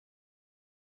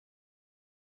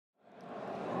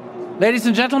Ladies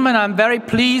and gentlemen, I'm very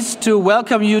pleased to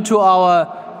welcome you to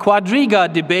our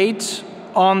Quadriga debate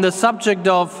on the subject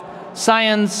of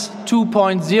Science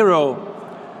 2.0,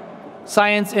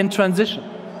 Science in Transition.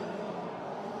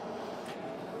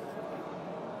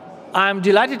 I'm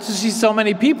delighted to see so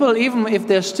many people, even if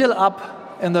they're still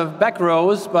up in the back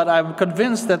rows, but I'm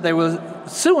convinced that they will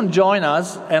soon join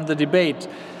us in the debate.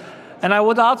 And I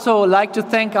would also like to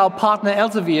thank our partner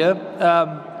Elsevier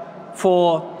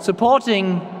for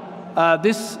supporting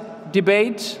this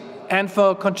debate and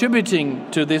for contributing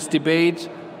to this debate,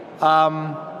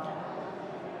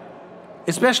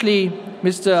 especially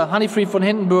Mr. Hannifried von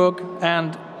Hindenburg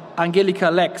and Angelika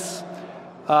Lex,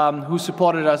 who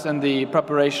supported us in the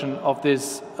preparation of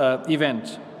this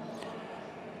event.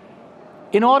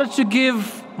 In order to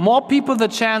give more people the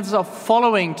chance of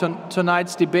following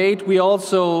tonight's debate, we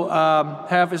also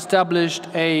have established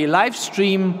a live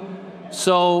stream.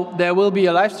 So there will be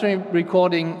a live stream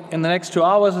recording in the next 2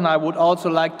 hours, and I would also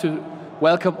like to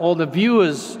welcome all the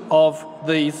viewers of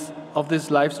this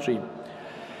live stream.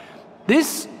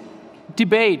 This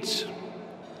debate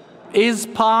is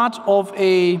part of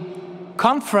a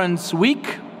conference week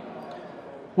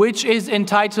which is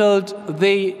entitled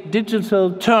The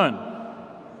Digital Turn.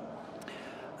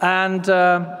 And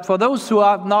for those who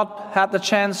have not had the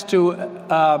chance to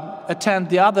attend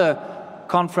the other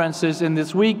conferences in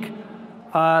this week,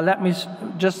 let me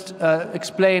just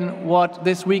explain what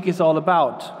this week is all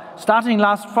about. Starting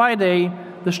last Friday,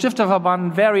 the Stifterverband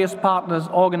and various partners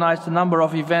organized a number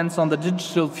of events on the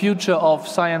digital future of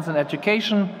science and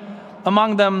education.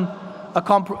 Among them, a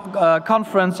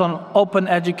conference on open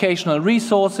educational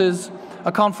resources,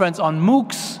 a conference on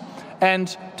MOOCs,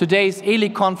 and today's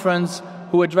ELIG conference,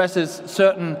 who addresses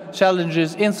certain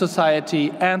challenges in society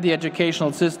and the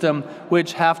educational system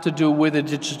which have to do with the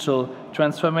digital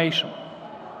transformation.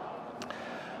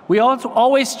 We also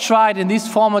always tried in these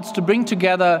formats to bring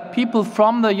together people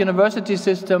from the university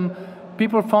system,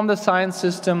 people from the science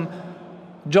system,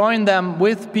 join them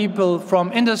with people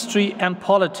from industry and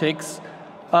politics,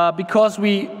 because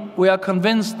we are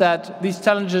convinced that these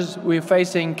challenges we're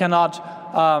facing cannot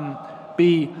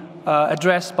be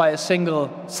addressed by a single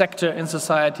sector in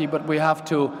society, but we have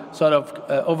to sort of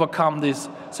overcome this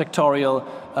sectorial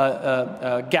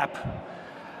gap.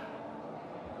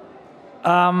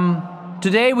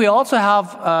 Today we also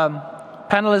have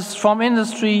panelists from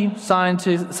industry, science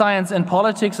and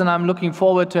politics, and I'm looking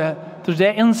forward to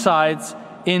their insights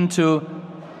into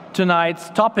tonight's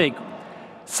topic.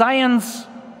 Science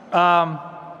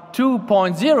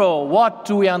 2.0, what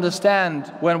do we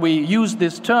understand when we use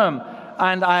this term?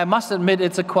 And I must admit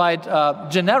it's a quite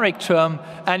generic term,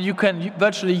 and you can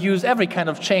virtually use every kind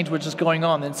of change which is going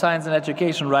on in science and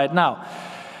education right now.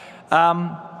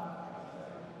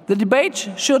 The debate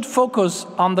should focus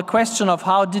on the question of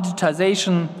how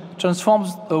digitization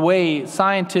transforms the way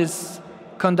scientists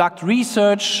conduct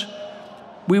research.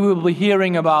 We will be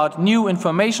hearing about new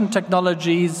information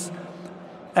technologies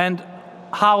and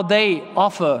how they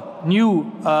offer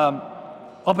new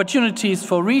opportunities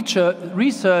for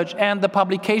research and the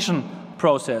publication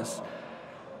process.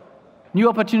 New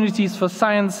opportunities for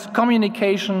science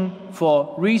communication,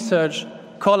 for research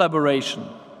collaboration.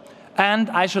 And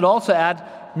I should also add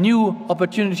new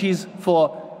opportunities for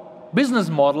business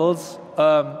models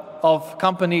of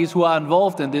companies who are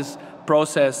involved in this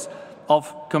process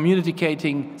of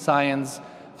communicating science,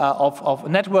 of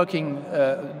networking,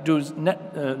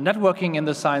 networking in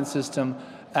the science system,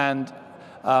 and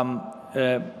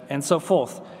so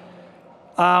forth.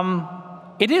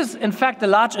 It is, in fact, a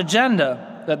large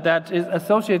agenda that is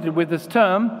associated with this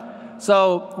term.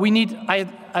 So we need, I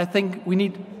think, we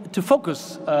need to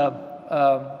focus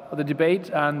the debate,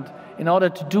 and in order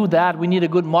to do that, we need a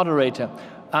good moderator.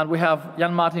 And we have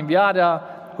Jan-Martin Wiarda,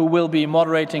 who will be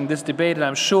moderating this debate, and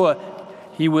I'm sure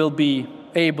he will be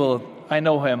able, I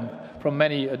know him from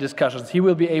many discussions, he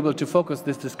will be able to focus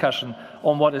this discussion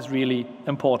on what is really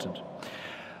important.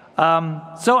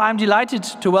 So I'm delighted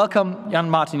to welcome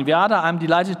Jan-Martin Wiarda. I'm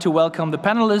delighted to welcome the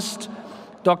panelists,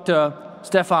 Dr.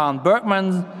 Stefan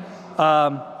Berghmans,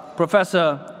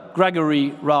 Professor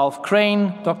Gregory Ralph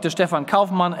Crane, Dr. Stefan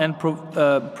Kaufmann, and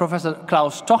Professor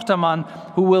Klaus Tochtermann,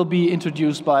 who will be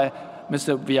introduced by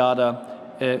Mr. Wiarda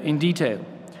in detail.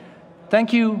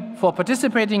 Thank you for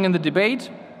participating in the debate.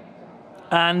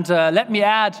 And let me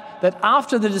add that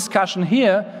after the discussion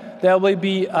here, there will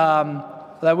be some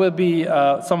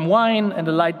wine and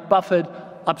a light buffet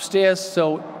upstairs,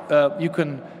 so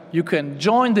you can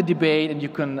join the debate and you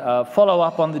can follow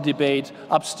up on the debate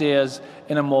upstairs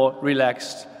in a more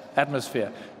relaxed atmosphere.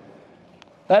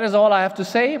 That is all I have to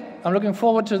say. I'm looking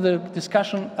forward to the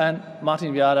discussion, and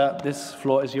Martin Wiarda, this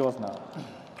floor is yours now.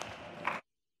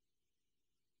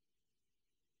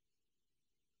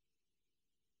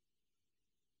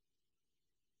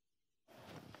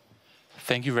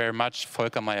 Thank you very much,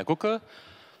 Volker Meyer-Gucke.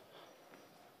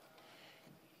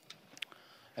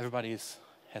 Everybody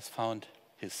has found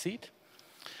his seat.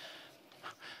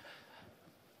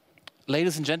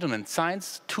 Ladies and gentlemen,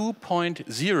 Science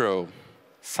 2.0,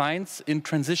 Science in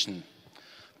Transition.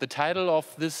 The title of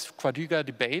this Quadriga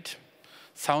debate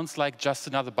sounds like just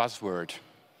another buzzword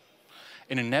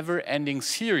in a never-ending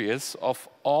series of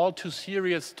all too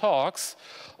serious talks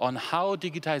on how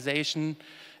digitization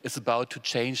is about to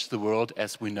change the world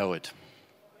as we know it.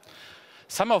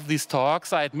 Some of these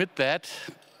talks, I admit that,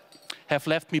 have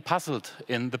left me puzzled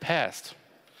in the past.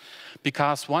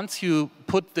 Because once you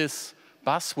put this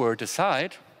buzzword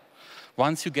aside,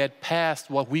 once you get past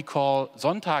what we call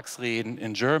Sonntagsreden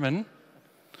in German,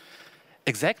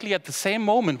 exactly at the same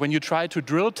moment when you try to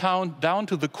drill down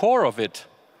to the core of it,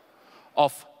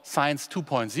 of Science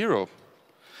 2.0,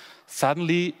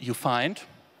 suddenly you find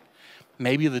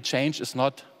maybe the change is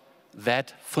not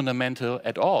that fundamental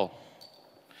at all.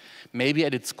 Maybe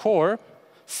at its core,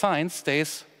 science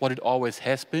stays what it always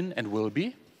has been and will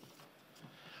be.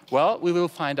 Well, we will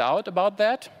find out about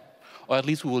that, or at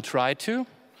least we will try to.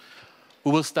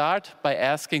 We will start by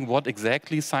asking what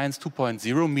exactly Science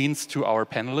 2.0 means to our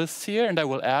panelists here, and I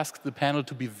will ask the panel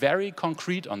to be very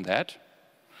concrete on that.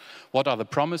 What are the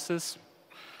promises?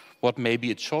 What may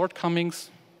be its shortcomings?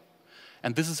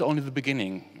 And this is only the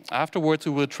beginning. Afterwards,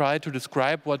 we will try to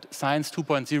describe what Science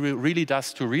 2.0 really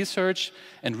does to research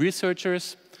and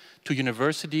researchers, to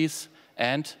universities,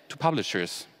 and to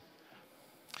publishers.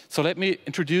 So let me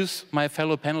introduce my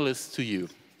fellow panelists to you.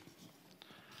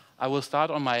 I will start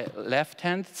on my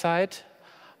left-hand side.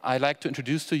 I'd like to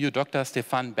introduce to you Dr.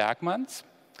 Stefan Berghmans.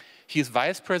 He is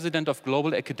Vice President of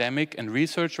Global Academic and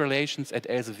Research Relations at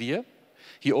Elsevier.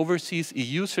 He oversees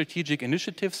EU strategic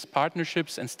initiatives,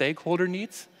 partnerships, and stakeholder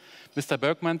needs. Mr.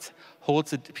 Berghmans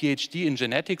holds a PhD in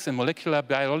genetics and molecular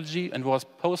biology and was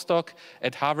postdoc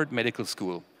at Harvard Medical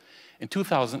School. In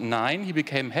 2009, he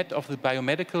became head of the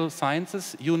Biomedical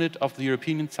Sciences Unit of the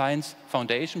European Science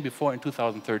Foundation. Before, in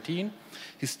 2013,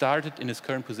 he started in his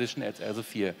current position at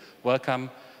Elsevier.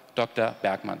 Welcome, Dr.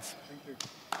 Berghmans. Thank you.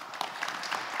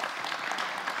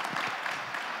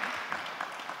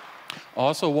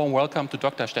 Also, a warm welcome to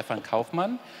Dr. Stefan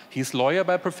Kaufmann. He's a lawyer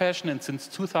by profession and since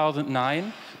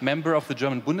 2009, member of the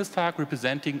German Bundestag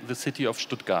representing the city of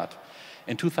Stuttgart.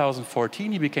 In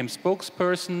 2014, he became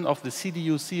spokesperson of the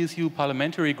CDU-CSU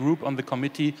parliamentary group on the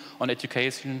Committee on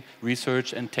Education,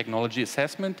 Research and Technology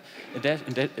Assessment.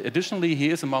 Additionally, he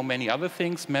is, among many other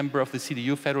things, member of the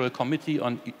CDU Federal Committee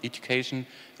on Education,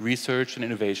 Research and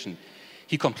Innovation.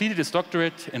 He completed his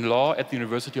doctorate in law at the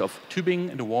University of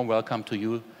Tübingen, and a warm welcome to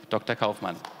you, Dr.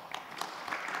 Kaufmann.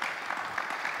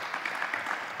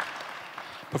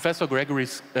 Professor Gregory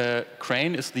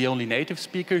Crane is the only native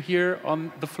speaker here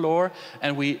on the floor,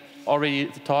 and we already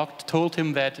told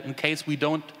him that in case we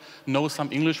don't know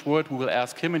some English word, we will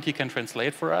ask him and he can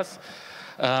translate for us.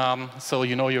 So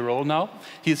you know your role now.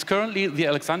 He is currently the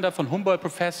Alexander von Humboldt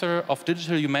Professor of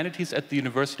Digital Humanities at the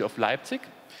University of Leipzig.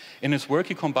 In his work,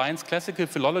 he combines classical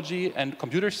philology and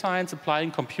computer science,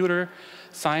 applying computer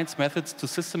science methods to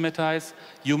systematize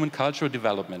human cultural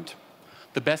development.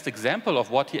 The best example of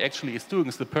what he actually is doing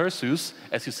is the Perseus,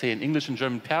 as you say in English and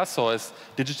German, Perseus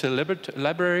Digital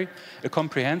Library, a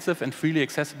comprehensive and freely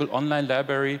accessible online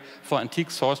library for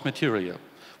antique source material,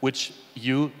 which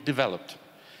you developed.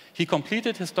 He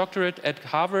completed his doctorate at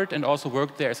Harvard and also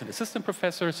worked there as an assistant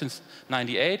professor since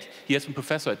 '98. He has been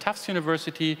professor at Tufts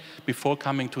University before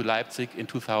coming to Leipzig in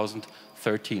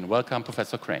 2013. Welcome,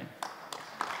 Professor Crane.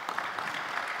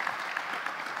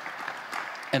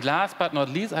 And last but not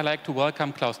least, I'd like to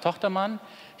welcome Klaus Tochtermann.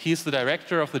 He is the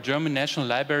director of the German National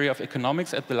Library of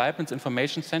Economics at the Leibniz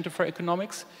Information Center for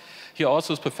Economics. He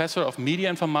also is professor of media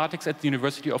informatics at the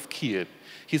University of Kiel.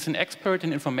 He's an expert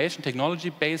in information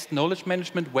technology-based knowledge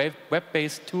management,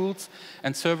 web-based tools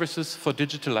and services for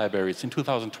digital libraries. In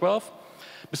 2012,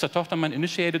 Mr. Tochtermann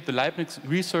initiated the Leibniz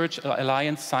Research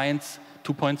Alliance Science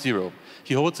 2.0.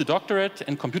 He holds a doctorate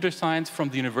in computer science from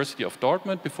the University of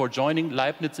Dortmund. Before joining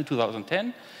Leibniz in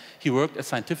 2010, he worked as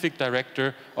scientific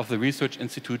director of the research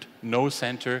institute No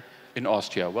Center in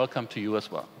Austria. Welcome to you as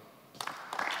well.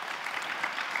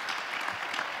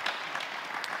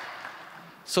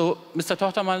 So, Mr.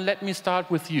 Tochtermann, let me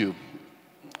start with you.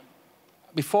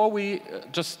 Before we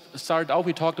just started out,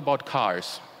 we talked about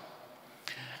cars.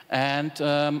 And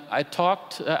I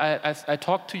talked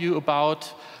to you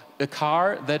about a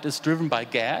car that is driven by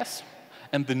gas,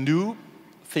 and the new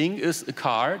thing is a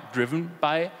car driven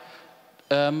by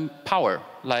power,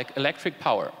 like electric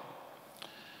power.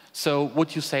 So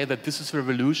would you say that this is a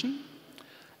revolution?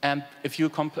 And if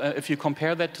you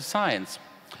compare that to science,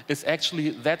 is actually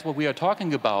that what we are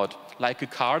talking about, like a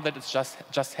car that is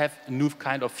just have a new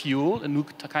kind of fuel, a new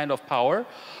kind of power?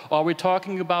 Or are we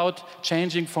talking about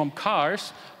changing from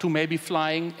cars to maybe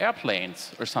flying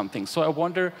airplanes or something? So I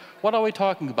wonder, what are we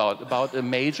talking about? About a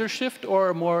major shift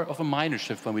or more of a minor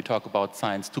shift when we talk about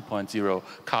Science 2.0,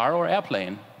 car or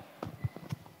airplane?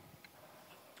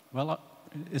 Well,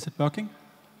 is it working?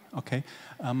 Okay.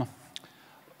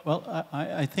 Well,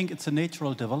 I think it's a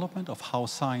natural development of how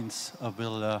science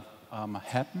will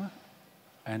happen,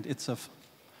 and it's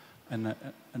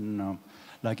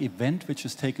like event which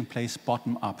is taking place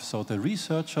bottom up. So the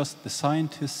researchers, the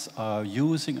scientists are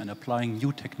using and applying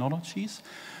new technologies,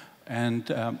 and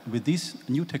with these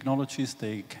new technologies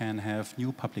they can have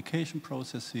new publication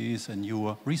processes and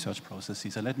new research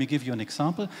processes. And let me give you an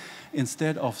example.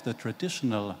 Instead of the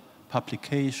traditional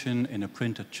publication in a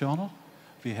printed journal,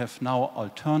 we have now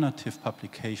alternative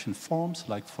publication forms,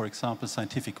 like, for example,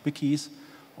 scientific wikis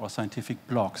or scientific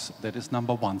blogs. That is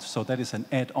number one. So that is an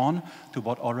add-on to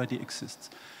what already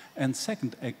exists. And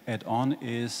second add-on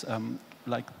is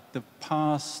like the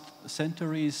past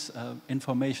centuries,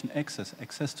 information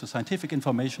access to scientific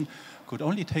information could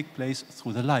only take place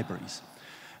through the libraries.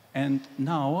 And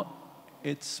now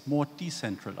it's more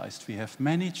decentralized. We have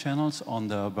many channels on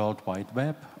the World Wide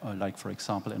Web, like, for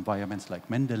example, environments like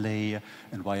Mendeley,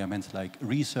 environments like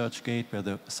ResearchGate, where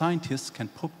the scientists can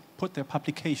put their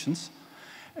publications,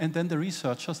 and then the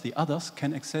researchers, the others,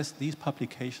 can access these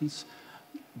publications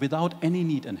without any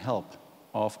need and help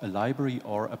of a library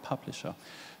or a publisher.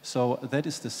 So that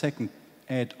is the second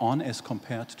add-on as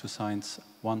compared to Science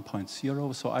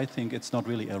 1.0. So I think it's not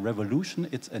really a revolution,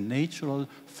 it's a natural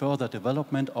further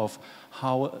development of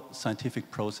how scientific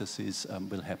processes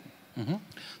will happen. Mm-hmm.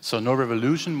 So no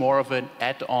revolution, more of an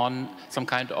add-on, some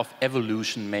kind of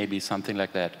evolution, maybe something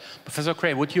like that. Professor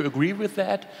Cray, would you agree with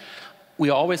that? We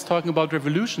are always talking about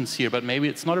revolutions here, but maybe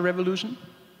it's not a revolution?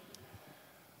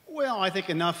 Well, I think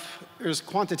there's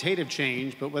quantitative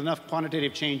change, but with enough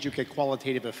quantitative change you get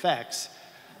qualitative effects.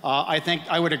 I think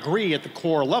I would agree at the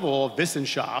core level of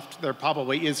Wissenschaft, there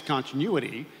probably is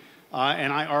continuity,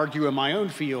 and I argue in my own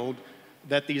field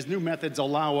that these new methods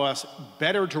allow us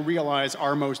better to realize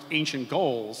our most ancient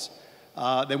goals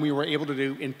than we were able to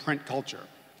do in print culture.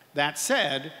 That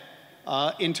said,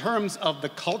 in terms of the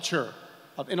culture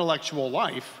of intellectual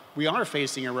life, we are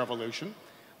facing a revolution.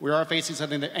 We are facing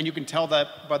something that, and you can tell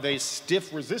that by the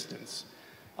stiff resistance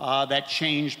that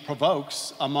change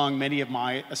provokes among many of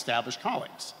my established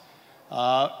colleagues.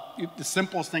 The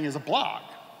simplest thing is a blog.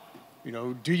 You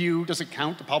know, does it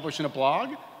count to publish in a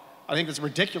blog? I think that's a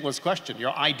ridiculous question.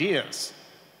 Your ideas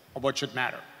are what should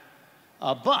matter.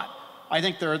 But I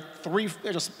think there are three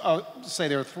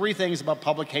things about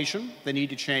publication that need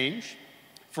to change.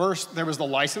 First, there was the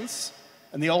license.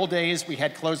 In the old days, we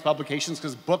had closed publications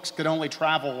because books could only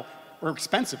travel, were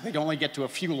expensive. They'd only get to a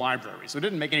few libraries, so it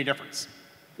didn't make any difference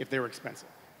if they were expensive.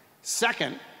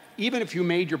 Second, even if you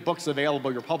made your books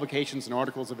available, your publications and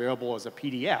articles available as a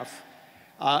PDF,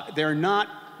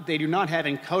 they do not have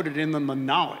encoded in them the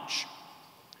knowledge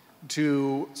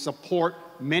to support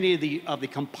many of the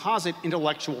composite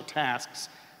intellectual tasks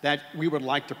that we would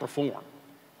like to perform.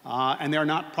 And they're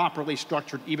not properly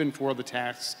structured even for the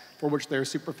tasks for which they're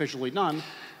superficially done,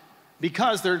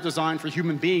 because they're designed for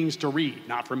human beings to read,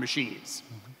 not for machines.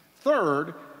 Mm-hmm.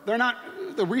 Third,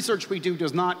 the research we do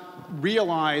does not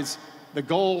realize the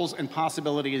goals and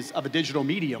possibilities of a digital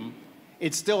medium.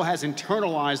 It still has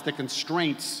internalized the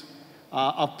constraints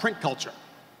of print culture.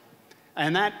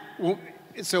 And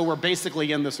so we're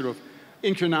basically in this sort of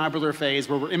incunabular phase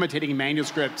where we're imitating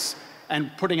manuscripts and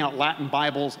putting out Latin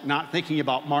Bibles, not thinking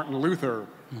about Martin Luther,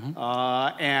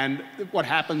 and what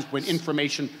happens when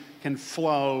information can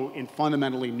flow in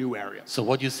fundamentally new areas. So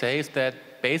what you say is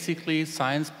that basically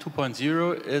Science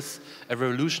 2.0 is a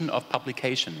revolution of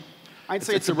publication. I'd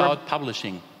say it's about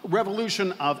publishing.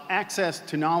 Revolution of access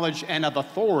to knowledge and of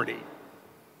authority,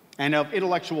 and of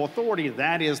intellectual authority.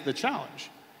 That is the challenge.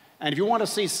 And if you want to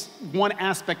see one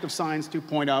aspect of Science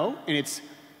 2.0 in its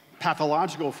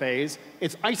pathological phase,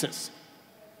 it's ISIS,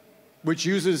 which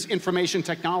uses information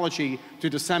technology to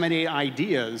disseminate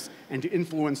ideas and to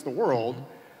influence the world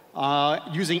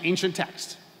using ancient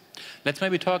text. Let's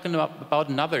maybe talk about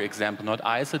another example, not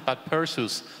ISIS, but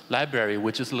Perseus library,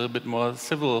 which is a little bit more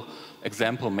civil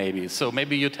example maybe. So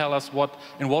maybe you tell us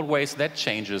in what ways that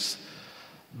changes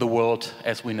the world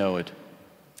as we know it.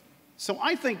 So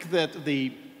I think that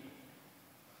the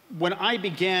when I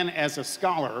began as a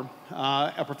scholar,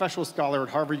 a professional scholar at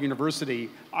Harvard University,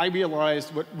 I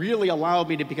realized what really allowed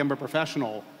me to become a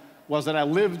professional was that I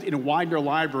lived in a Widener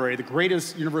Library, the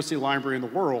greatest university library in the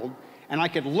world, and I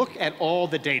could look at all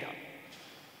the data.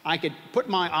 I could put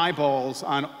my eyeballs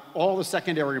on all the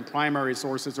secondary and primary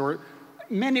sources, or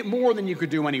many more than you could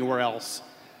do anywhere else.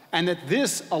 And that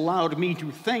this allowed me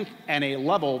to think at a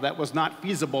level that was not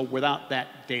feasible without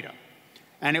that data.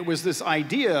 And it was this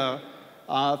idea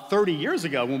 30 years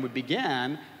ago when we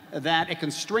began that a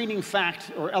constraining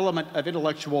fact or element of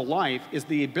intellectual life is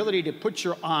the ability to put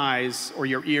your eyes or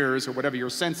your ears or whatever your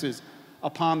senses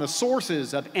upon the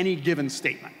sources of any given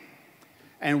statement.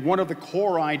 And one of the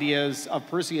core ideas of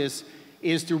Perseus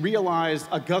is to realize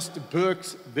Auguste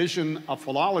Burke's vision of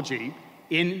philology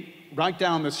right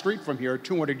down the street from here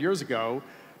 200 years ago,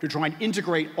 to try and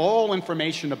integrate all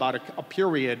information about a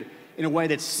period in a way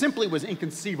that simply was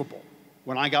inconceivable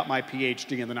when I got my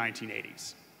PhD in the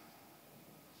 1980s.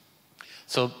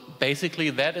 So basically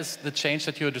that is the change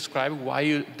that you're describing, why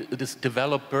you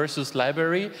developed Perseus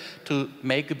Library, to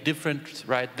make a difference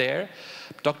right there.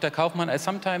 Dr. Kaufmann, I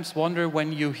sometimes wonder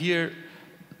when you hear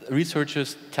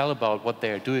researchers tell about what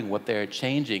they're doing, what they're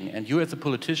changing, and you as a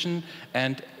politician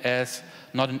and as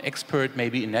not an expert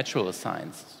maybe in natural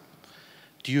science,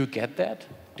 do you get that?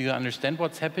 Do you understand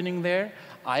what's happening there?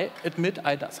 I admit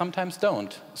I sometimes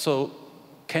don't. So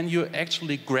can you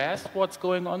actually grasp what's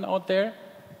going on out there?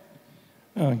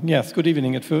 Yes, good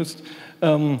evening at first.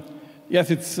 Yes,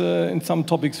 it's in some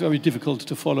topics very difficult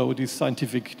to follow this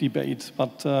scientific debate,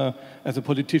 but as a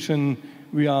politician,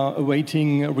 we are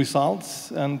awaiting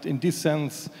results, and in this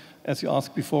sense, as you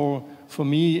asked before, for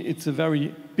me, it's a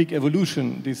very big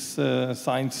evolution, this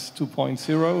Science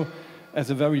 2.0, as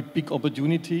a very big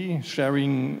opportunity,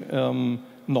 sharing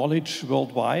knowledge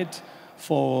worldwide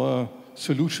for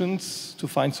solutions, to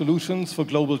find solutions for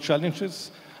global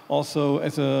challenges, also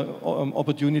as an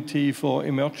opportunity for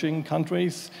emerging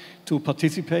countries to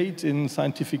participate in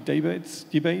scientific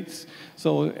debates.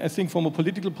 So I think from a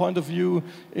political point of view,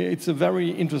 it's a very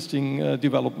interesting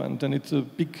development, and it's a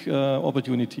big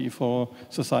opportunity for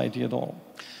society at all.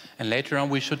 And later on,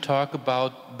 we should talk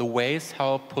about the ways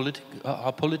how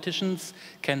politicians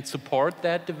can support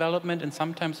that development, and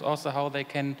sometimes also how they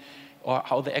can, or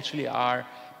how they actually are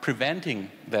preventing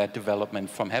that development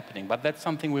from happening. But that's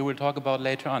something we will talk about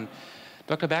later on.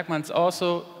 Dr. Berghmans,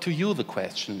 also to you the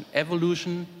question,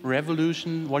 evolution,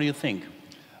 revolution, what do you think?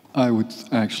 I would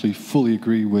actually fully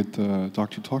agree with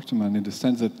Dr. Tochtermann in the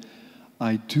sense that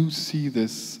I do see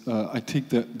this, I take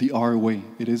the R away,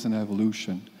 it is an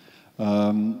evolution.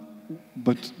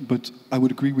 But I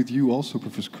would agree with you also,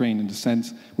 Professor Crane, in the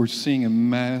sense we're seeing a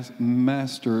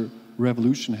master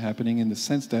revolution happening in the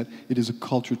sense that it is a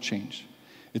culture change.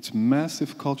 It's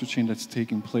massive culture change that's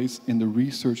taking place in the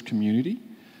research community.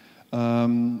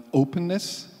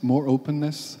 Openness, more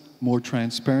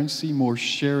transparency, more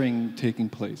sharing taking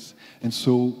place. And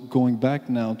so going back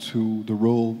now to the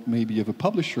role maybe of a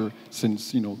publisher,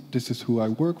 since this is who I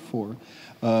work for,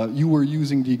 you were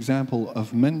using the example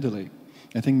of Mendeley.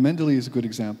 I think Mendeley is a good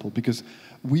example because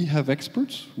we have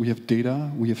experts, we have data,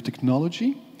 we have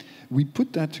technology. We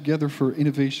put that together for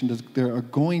innovation that they are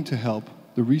going to help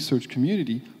the research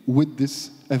community with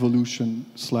this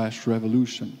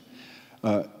evolution/revolution.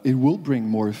 It will bring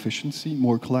more efficiency,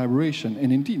 more collaboration,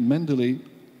 and indeed Mendeley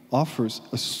offers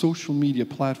a social media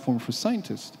platform for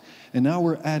scientists. And now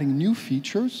we're adding new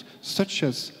features such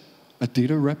as a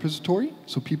data repository,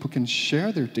 so people can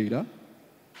share their data,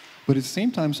 but at the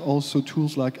same time also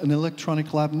tools like an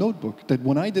electronic lab notebook that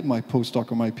when I did my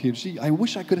postdoc or my PhD, I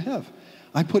wish I could have.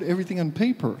 I put everything on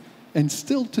paper, and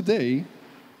still today,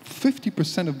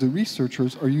 50% of the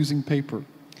researchers are using paper.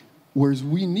 Whereas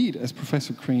we need, as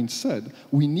Professor Crane said,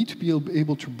 we need to be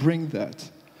able to bring that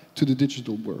to the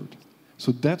digital world.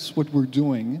 So that's what we're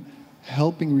doing,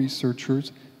 helping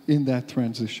researchers in that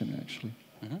transition, actually.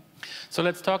 Mm-hmm. So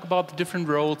let's talk about the different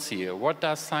roles here. What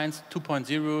does Science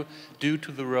 2.0 do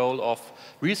to the role of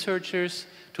researchers,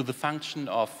 to the function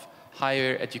of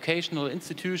higher educational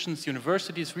institutions,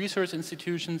 universities, research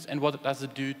institutions, and what does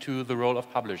it do to the role of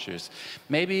publishers?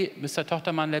 Maybe, Mr.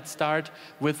 Tochtermann, let's start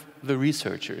with the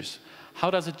researchers.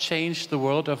 How does it change the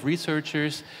world of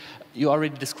researchers? You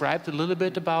already described a little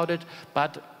bit about it,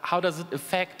 but how does it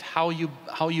affect how you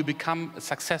become a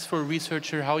successful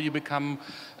researcher, how you become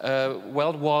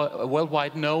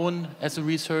worldwide known as a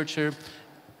researcher?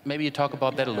 Maybe you talk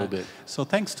about that a little bit. So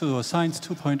thanks to Science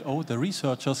 2.0, the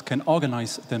researchers can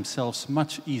organize themselves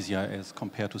much easier as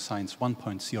compared to Science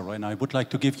 1.0. And I would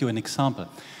like to give you an example.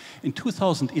 In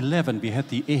 2011, we had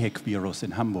the EHEC virus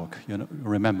in Hamburg, you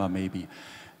remember maybe.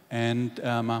 And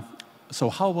So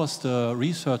how was the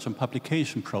research and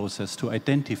publication process to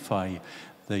identify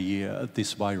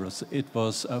this virus? It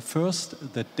was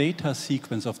first, the data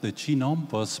sequence of the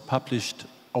genome was published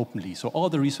openly. So all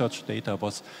the research data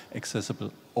was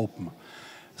accessible open.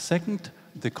 Second,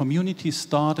 the community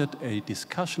started a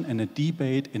discussion and a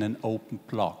debate in an open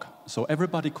blog. So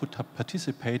everybody could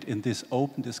participate in this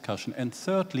open discussion. And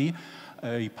thirdly,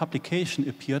 a publication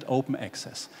appeared open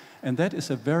access. And that is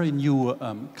a very new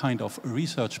kind of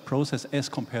research process as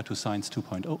compared to Science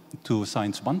 2.0, to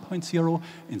Science 1.0.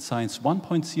 In Science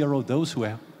 1.0, those who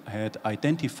had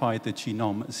identified the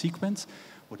genome sequence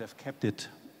would have kept it,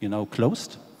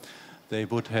 closed. They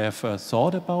would have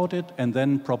thought about it, and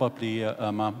then probably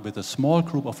with a small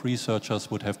group of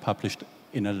researchers would have published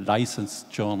in a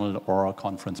licensed journal or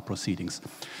conference proceedings.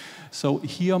 So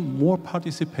here, more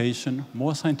participation,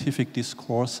 more scientific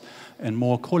discourse, and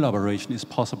more collaboration is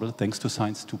possible thanks to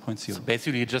Science 2.0. So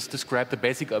basically, you just described the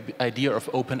basic idea of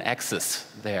open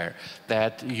access there,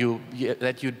 that you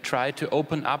try to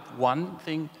open up one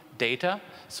thing, data.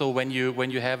 So when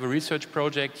you have a research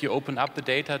project, you open up the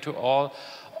data to all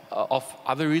of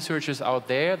other researchers out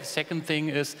there. The second thing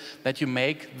is that you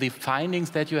make the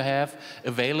findings that you have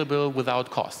available without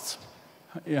costs.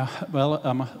 Yeah, well,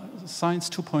 Science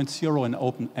 2.0 and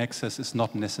open access is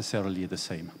not necessarily the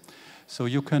same. So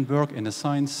you can work in a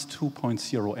Science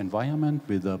 2.0 environment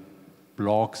with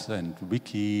blogs and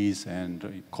wikis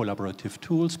and collaborative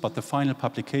tools, but the final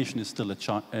publication is still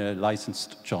a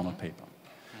licensed journal paper.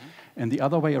 And the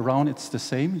other way around, it's the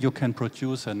same. You can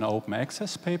produce an open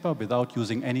access paper without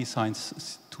using any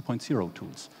Science 2.0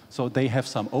 tools. So they have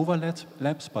some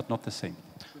overlaps, but not the same.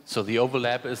 So the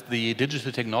overlap is the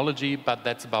digital technology, but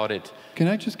that's about it. Can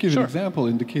I just give an example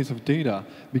in the case of data?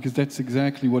 Because that's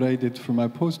exactly what I did for my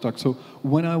postdoc. So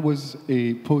when I was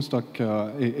a postdoc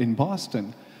in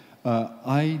Boston,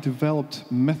 I developed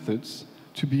methods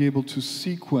to be able to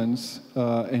sequence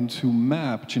and to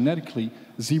map genetically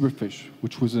zebrafish,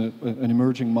 which was an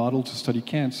emerging model to study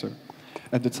cancer.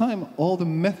 At the time, all the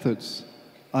methods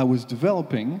I was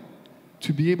developing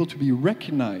to be able to be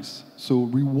recognized, so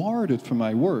rewarded for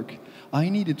my work, I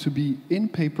needed to be in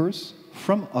papers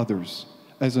from others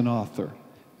as an author.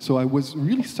 So I was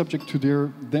really subject to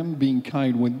them being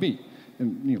kind with me,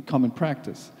 and common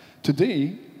practice.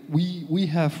 Today, we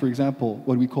have, for example,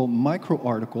 what we call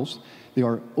micro-articles. They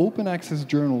are open access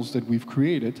journals that we've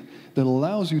created that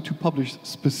allows you to publish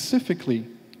specifically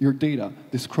your data,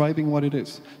 describing what it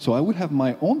is. So I would have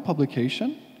my own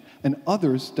publication, and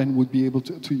others then would be able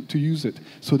to use it.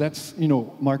 So that's,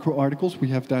 micro-articles. We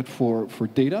have that for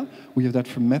data. We have that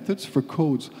for methods, for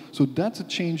codes. So that's a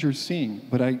change you're seeing.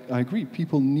 But I agree,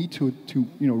 people need to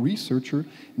researcher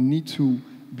need to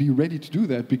be ready to do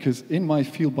that, because in my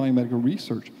field, biomedical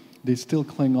research, they still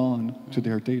cling on to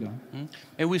their data.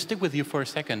 And we stick with you for a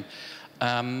second.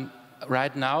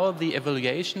 Right now, the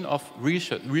evaluation of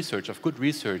research, of good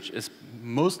research, is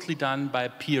mostly done by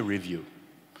peer review.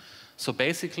 So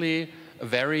basically, a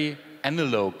very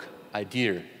analog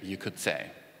idea, you could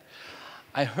say.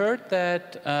 I heard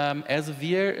that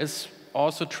Elsevier is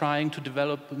also trying to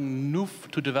develop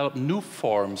new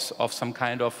forms of some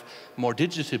kind of more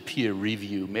digital peer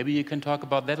review. Maybe you can talk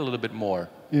about that a little bit more.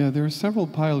 Yeah, there are several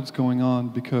pilots going on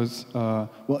because,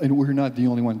 and we're not the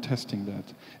only one testing that.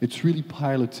 It's really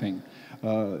piloting.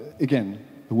 Again,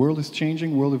 the world is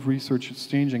changing, world of research is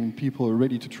changing, and people are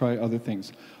ready to try other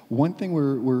things. One thing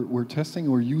we're testing,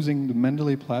 we're using the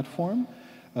Mendeley platform.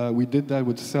 We did that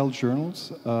with cell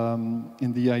journals,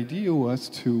 and the idea was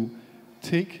to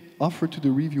offer to the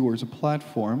reviewers a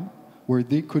platform where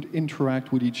they could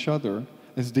interact with each other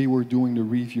as they were doing the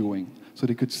reviewing. So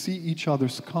they could see each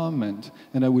other's comment,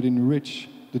 and that would enrich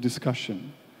the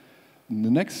discussion. And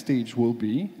the next stage will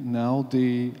be, now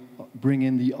they bring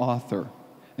in the author.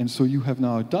 And so you have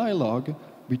now a dialogue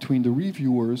between the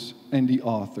reviewers and the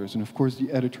authors. And of course,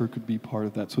 the editor could be part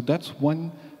of that. So that's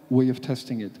one way of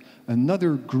testing it.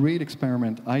 Another great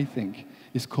experiment, I think,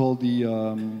 is called the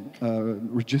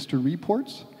register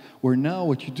reports, where now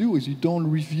what you do is you don't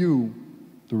review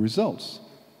the results,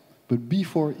 but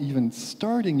before even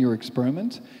starting your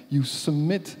experiment, you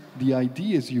submit the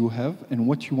ideas you have and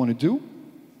what you want to do.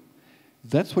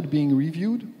 That's what's being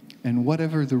reviewed, and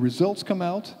whatever the results come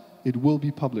out, it will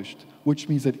be published, which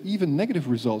means that even negative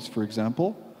results, for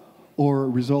example, or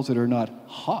results that are not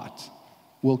hot,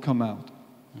 will come out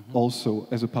also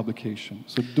as a publication.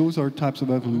 So those are types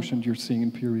of evolution you're seeing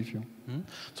in peer review.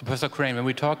 So Professor Crane, when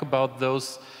we talk about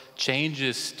those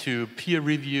changes to peer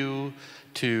review,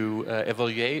 to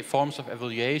forms of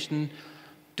evaluation,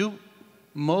 do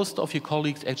most of your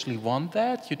colleagues actually want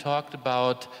that? You talked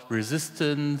about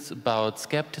resistance, about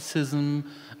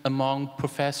skepticism among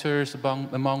professors,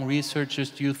 among researchers.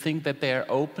 Do you think that they are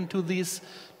open to these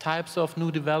types of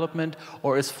new development?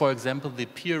 Or is, for example, the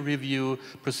peer review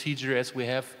procedure as we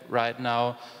have right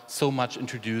now so much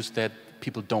introduced that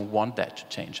people don't want that to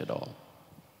change at all?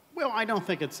 Well, I don't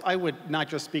think it's, I would not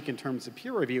just speak in terms of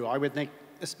peer review, I would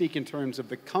speak in terms of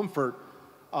the comfort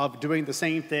of doing the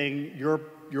same thing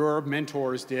your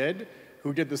mentors did,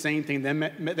 who did the same thing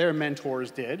their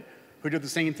mentors did, who did the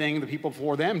same thing the people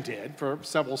before them did for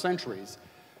several centuries.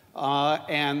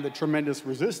 And the tremendous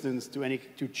resistance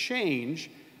to change.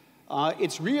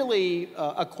 It's really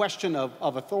a question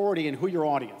of authority and who your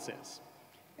audience is.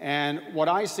 And what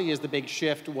I see as the big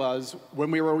shift was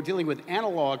when we were dealing with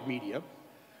analog media,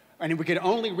 and we could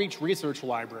only reach research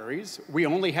libraries, we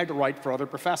only had to write for other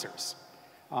professors.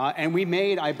 And we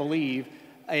made, I believe,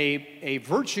 a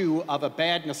virtue of a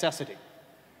bad necessity.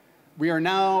 We are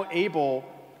now able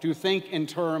to think in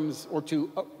terms, or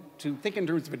to think in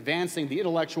terms of advancing the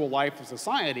intellectual life of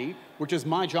society, which is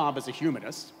my job as a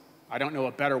humanist. I don't know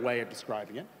a better way of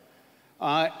describing it.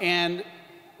 And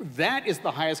that is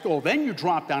the highest goal. Then you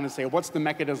drop down and say, what's the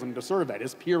mechanism to serve that?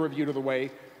 Is peer review the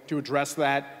way to address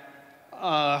that?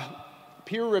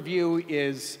 Peer review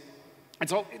is,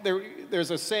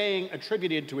 there's a saying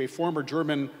attributed to a former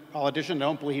German politician, I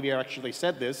don't believe he actually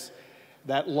said this,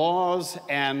 that laws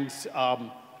and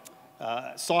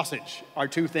sausage are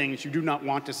two things you do not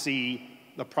want to see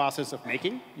the process of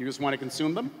making. You just want to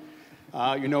consume them.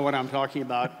 You know what I'm talking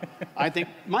about. I think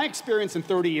my experience in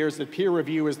 30 years that peer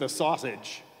review is the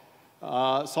sausage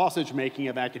making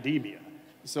of academia.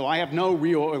 So I have no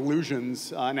real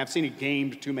illusions, and I've seen it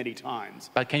gamed too many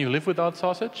times. But can you live without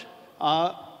sausage?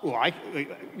 Well,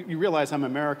 you realize I'm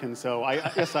American, so I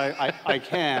guess I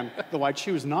can, though I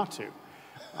choose not to.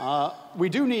 We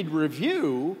do need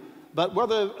review, but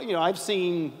whether, I've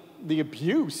seen the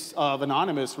abuse of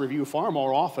anonymous review far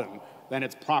more often than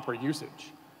its proper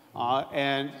usage.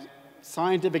 And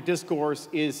scientific discourse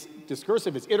is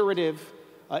discursive, it's iterative,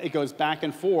 it goes back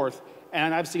and forth,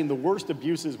 and I've seen the worst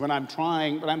abuses when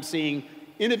I'm seeing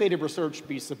innovative research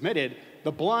be submitted,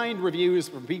 the blind reviews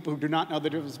from people who do not know the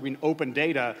difference between open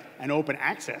data and open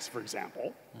access, for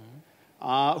example,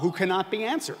 who cannot be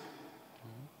answered.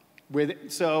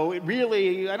 So it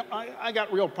really, I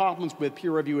got real problems with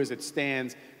peer review as it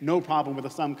stands, no problem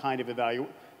with some kind of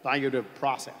evaluative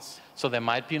process. So there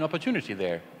might be an opportunity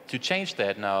there to change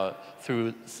that now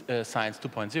through Science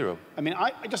 2.0. I mean,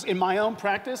 I just, in my own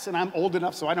practice, and I'm old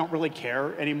enough so I don't really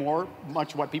care anymore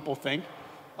much what people think,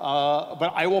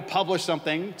 but I will publish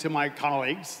something to my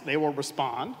colleagues, they will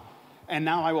respond, and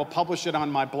now I will publish it on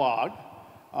my blog,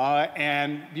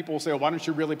 and people will say, well, why don't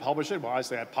you really publish it? Well, I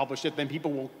say I publish it, then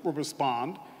people will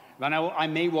respond, then I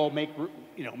may well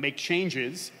make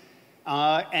changes,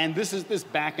 and this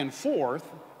back and forth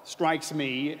strikes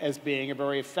me as being a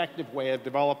very effective way of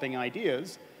developing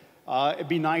ideas. It'd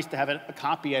be nice to have a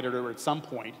copy editor at some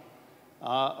point,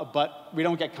 but we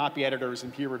don't get copy editors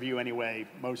in peer review anyway,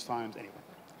 most times anyway.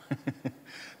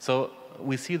 So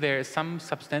we see there is some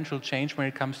substantial change when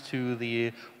it comes to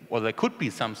there could be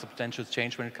some substantial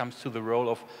change when it comes to the role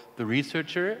of the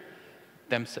researchers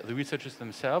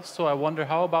themselves. So I wonder,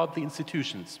 how about the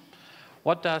institutions?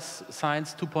 What does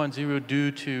Science 2.0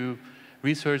 do to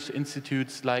research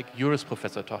institutes like yours,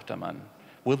 Professor Tochtermann?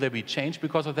 Will there be change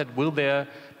because of that? Will there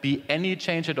be any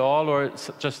change at all, or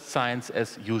just science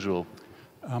as usual?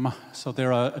 So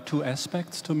there are two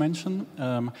aspects to mention.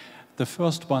 The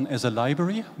first one, as a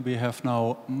library, we have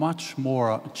now much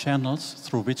more channels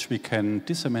through which we can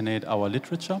disseminate our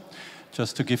literature.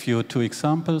 Just to give you two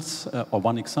examples, or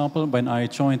one example, when I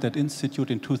joined that institute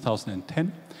in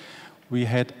 2010, we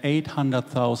had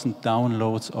 800,000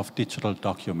 downloads of digital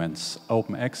documents,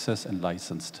 open access and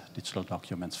licensed digital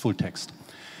documents, full text.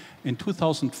 In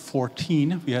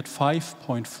 2014, we had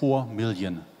 5.4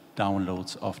 million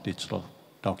downloads of digital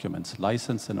documents,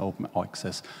 licensed and open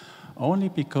access, only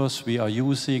because we are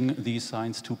using these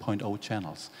Science 2.0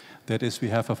 channels. That is, we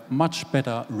have a much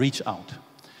better reach out.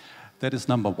 That is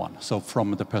number one. So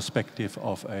from the perspective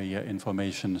of an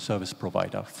information service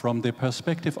provider. From the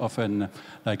perspective of an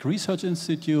research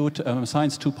institute,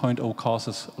 Science 2.0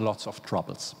 causes lots of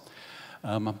troubles.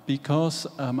 Because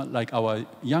our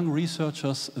young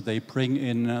researchers, they bring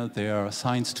in their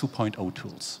Science 2.0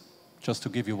 tools. Just to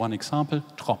give you one example,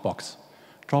 Dropbox.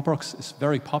 Dropbox is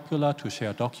very popular to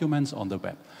share documents on the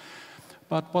web.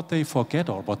 But what they forget,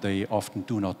 or what they often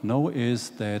do not know,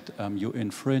 is that you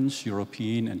infringe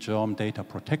European and German data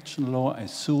protection law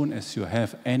as soon as you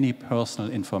have any personal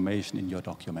information in your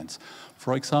documents.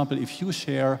 For example, if you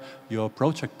share your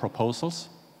project proposals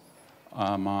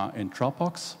in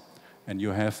Dropbox, and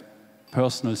you have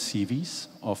personal CVs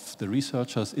of the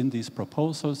researchers in these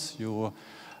proposals, you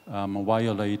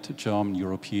violate German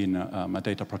European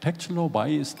data protection law. Why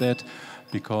is that?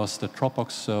 Because the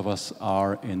Dropbox servers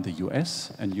are in the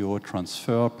US, and you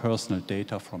transfer personal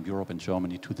data from Europe and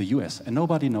Germany to the US. And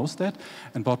nobody knows that.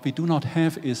 And what we do not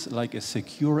have is like a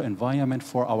secure environment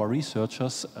for our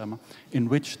researchers in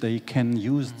which they can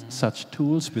use such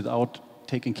tools without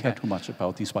taking care too much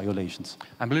about these violations.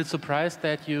 I'm a little surprised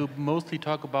that you mostly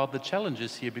talk about the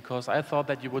challenges here, because I thought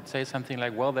that you would say something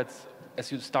like, well, that's,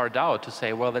 as you started out to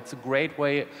say, well, that's a great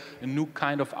way, a new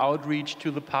kind of outreach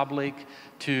to the public,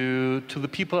 to the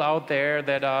people out there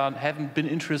that haven't been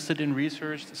interested in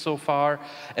research so far.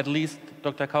 At least,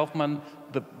 Dr. Kaufmann,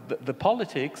 the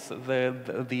politics,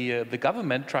 the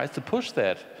government tries to push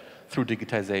that through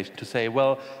digitization, to say,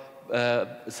 well,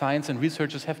 science and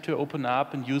researchers have to open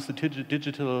up and use the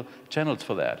digital channels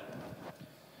for that.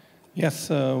 Yes,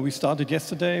 we started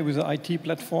yesterday with an IT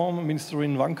platform, Minister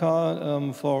in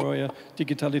Wanka, for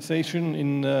digitalization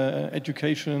in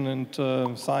education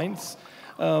and science.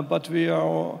 But we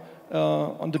are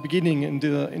on the beginning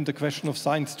in the question of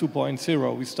Science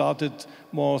 2.0. We started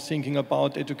more thinking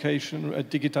about education,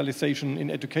 digitalization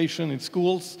in education, in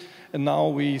schools. And now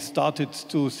we started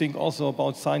to think also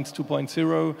about Science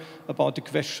 2.0, about the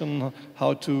question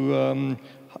how to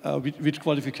which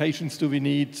qualifications do we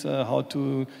need, how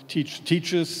to teach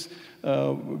teachers,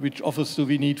 which offers do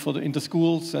we need in the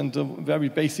schools, and very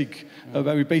basic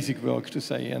work to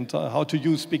say, and how to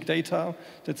use big data.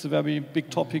 That's a very big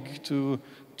topic to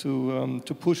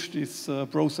push this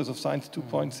process of Science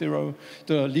 2.0,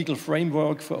 the legal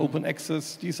framework for open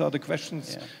access. These are the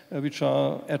questions which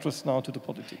are addressed now to the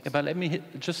politics. Yeah, but let me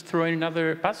just throw in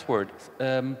another buzzword,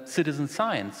 citizen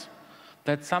science.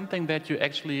 That's something that you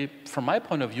actually, from my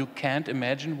point of view, can't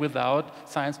imagine without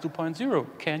Science 2.0.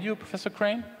 Can you, Professor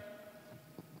Crane?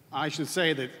 I should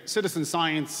say that citizen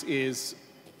science is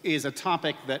a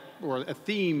topic that, or a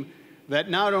theme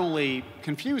that not only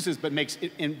confuses but makes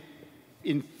it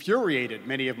infuriated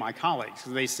many of my colleagues.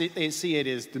 They see it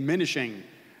as diminishing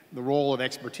the role of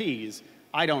expertise.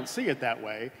 I don't see it that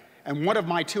way. And one of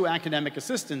my two academic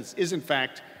assistants is, in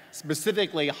fact,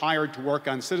 specifically hired to work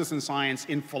on citizen science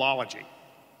in philology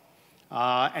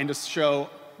and to show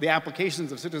the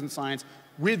applications of citizen science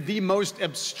with the most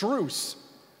abstruse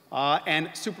and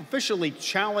superficially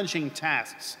challenging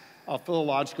tasks of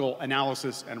philological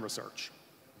analysis and research.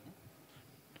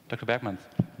 Dr. Berghmans.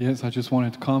 Yes, I just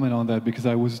wanted to comment on that because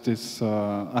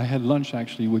I had lunch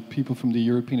actually with people from the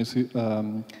European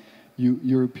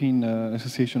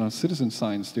Association on Citizen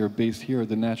Science. They're based here at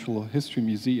the Natural History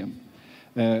Museum.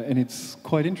 And it's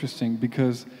quite interesting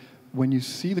because when you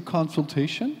see the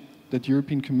consultation that the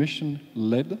European Commission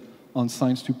led on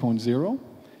Science 2.0,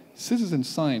 citizen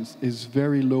science is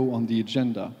very low on the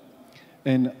agenda.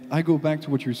 And I go back to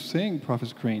what you're saying,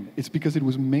 Professor Crane. It's because it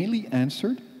was mainly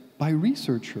answered by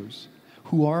researchers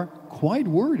who are quite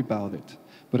worried about it.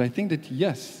 But I think that,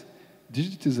 yes,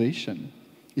 digitization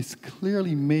is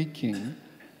clearly making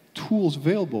tools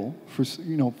available for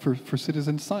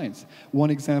citizen science. One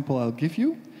example I'll give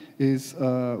you is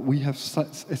we have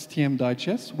STM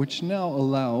Digest, which now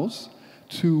allows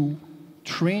to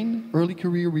train early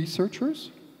career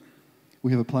researchers.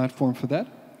 We have a platform for that.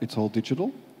 It's all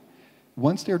digital.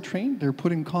 Once they're trained, they're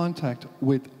put in contact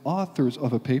with authors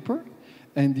of a paper,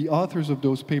 and the authors of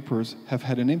those papers have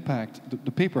had an impact.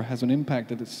 The paper has an impact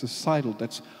that is societal,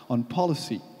 that's on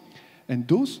policy. And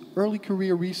those early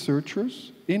career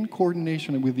researchers, in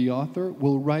coordination with the author,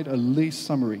 will write a lay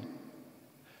summary.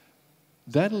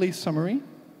 That lay summary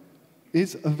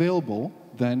is available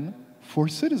then for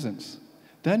citizens.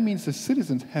 That means the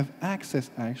citizens have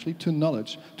access actually to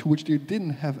knowledge to which they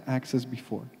didn't have access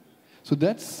before. So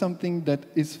that's something that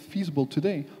is feasible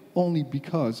today only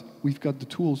because we've got the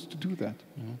tools to do that.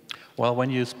 Mm-hmm. Well, when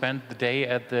you spent the day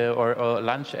at or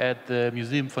lunch at the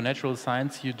Museum for Natural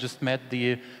Science, you just met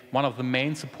one of the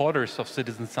main supporters of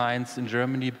citizen science in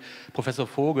Germany, Professor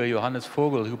Vogel, Johannes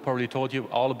Vogel, who probably told you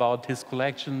all about his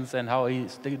collections and how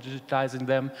he's digitizing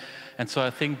them. And so I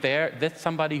think that's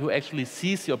somebody who actually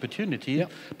sees the opportunity,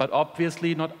 but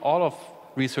obviously not all of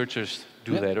researchers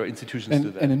do that or institutions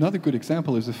do that. And another good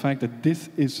example is the fact that this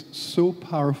is so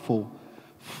powerful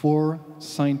for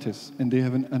scientists, and they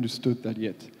haven't understood that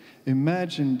yet.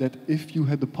 Imagine that if you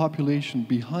had the population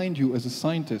behind you as a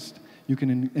scientist, you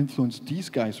can influence these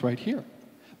guys right here.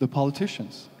 the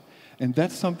politicians. And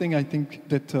that's something I think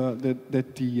that,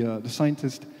 the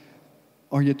scientists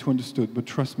are yet to understood, but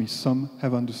trust me, some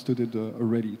have understood it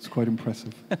already. It's quite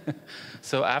impressive.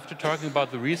 So after talking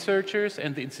about the researchers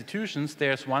and the institutions,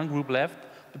 there's one group left,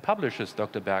 the publishers,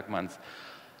 Dr. Berghmans.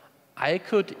 I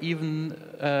could even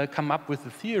come up with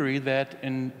the theory that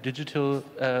in digital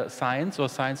science or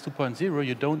science 2.0,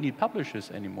 you don't need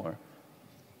publishers anymore.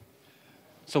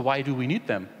 So why do we need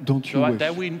them? Don't you wish?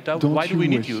 Why do we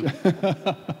need you?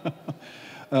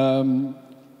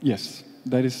 Yes,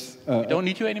 that is... we don't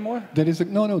need you anymore? That is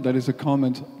that is a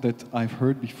comment that I've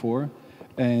heard before,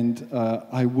 and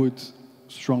I would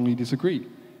strongly disagree.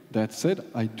 That said,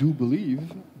 I do believe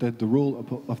that the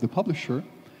role of the publisher,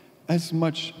 as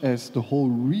much as the whole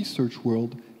research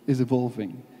world, is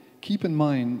evolving. Keep in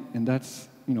mind, and that's,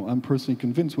 I'm personally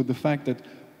convinced with the fact that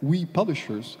we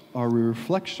publishers are a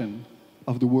reflection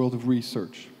of the world of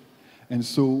research. And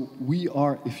so we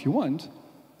are, if you want,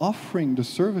 offering the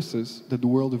services that the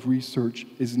world of research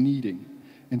is needing.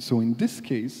 And so in this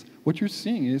case, what you're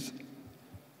seeing is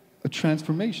a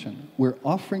transformation. We're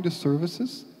offering the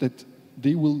services that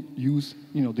they will use,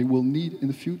 they will need in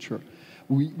the future.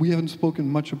 We haven't spoken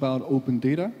much about open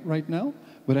data right now,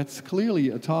 but that's clearly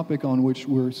a topic on which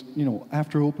we're,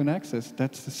 after open access,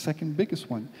 that's the second biggest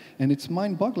one. And it's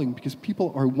mind-boggling because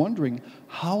people are wondering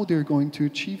how they're going to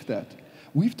achieve that.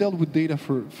 We've dealt with data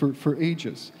for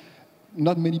ages.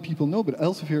 Not many people know, but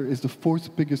Elsevier is the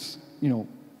fourth biggest,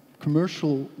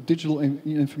 commercial digital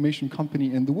information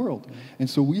company in the world. And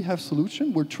so we have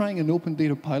solution. We're trying an open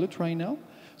data pilot right now.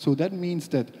 So that means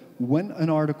that when an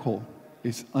article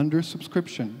is under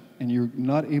subscription and you're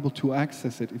not able to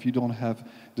access it if you don't have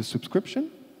the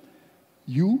subscription,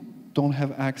 you don't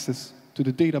have access to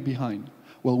the data behind.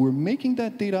 Well, we're making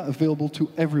that data available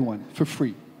to everyone for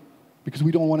free because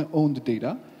we don't want to own the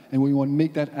data and we want to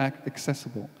make that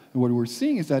accessible. And what we're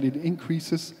seeing is that it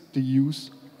increases the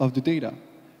use of the data.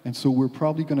 And so we're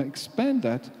probably going to expand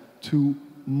that to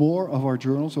more of our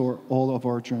journals or all of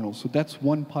our journals. So that's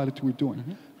one pilot we're doing.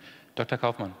 Mm-hmm. Dr.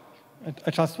 Kaufmann.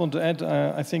 I just want to add,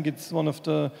 I think it's one of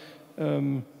the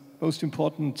most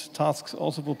important tasks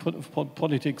also for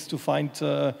politics to find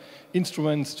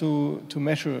instruments to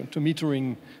measure, to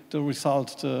metering the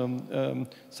result,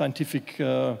 scientific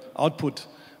output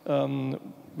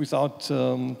without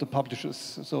the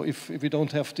publishers. So if we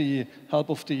don't have the help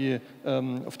of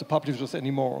the publishers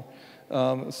anymore,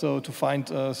 so to find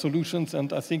solutions,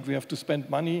 and I think we have to spend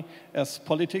money as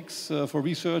politics for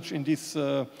research in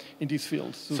these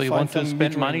fields. So you want to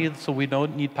spend money so we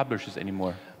don't need publishers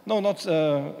anymore? No, not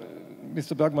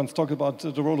Mr. Berghmans talked about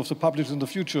the role of the publishers in the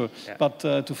future, yeah. But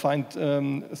to find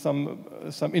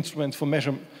some instruments for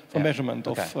measurement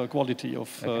of quality of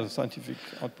scientific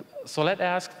output. So let's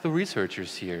ask the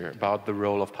researchers here about the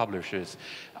role of publishers.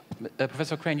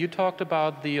 Professor Crane, you talked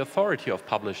about the authority of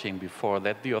publishing before,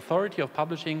 that the authority of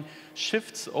publishing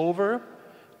shifts over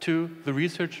to the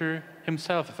researcher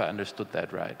himself, if I understood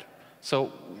that right.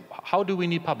 So how do we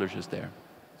need publishers there?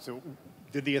 So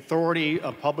did the authority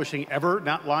of publishing ever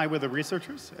not lie with the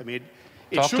researchers? I mean,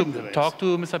 it shouldn't. Talk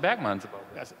to Mr. Berghmans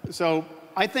about that. Yes. So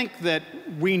I think that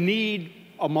we need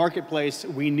a marketplace,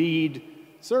 we need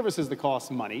services that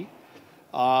cost money,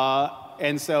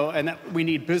 and that we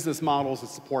need business models that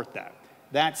support that.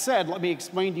 That said, let me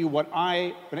explain to you when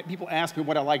people ask me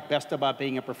what I like best about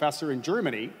being a professor in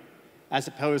Germany as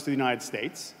opposed to the United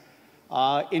States.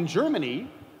 In Germany,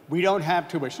 we don't have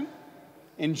tuition.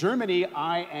 In Germany,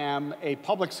 I am a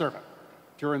public servant,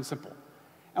 pure and simple.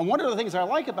 And one of the things I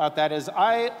like about that is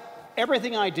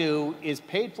everything I do is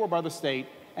paid for by the state,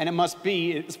 and it must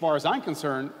be, as far as I'm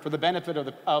concerned, for the benefit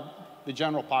of the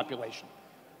general population.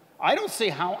 I don't see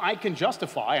how I can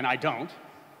justify, and I don't,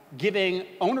 giving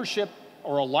ownership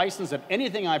or a license of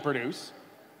anything I produce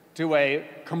to a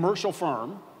commercial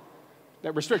firm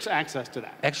that restricts access to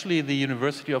that. Actually, the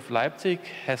University of Leipzig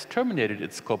has terminated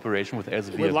its cooperation with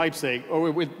Elsevier. With Leipzig,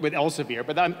 or with Elsevier,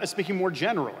 but I'm speaking more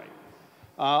generally.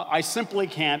 I simply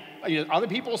can't, other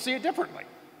people see it differently.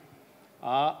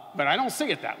 But I don't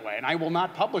see it that way, and I will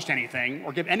not publish anything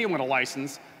or give anyone a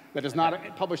license that does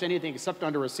not publish anything except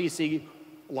under a CC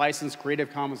license,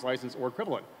 Creative Commons license, or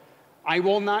equivalent. I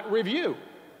will not review,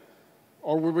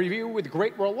 or will review with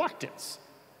great reluctance,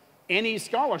 any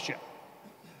scholarship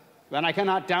that I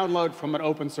cannot download from an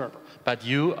open server. But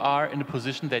you are in a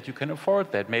position that you can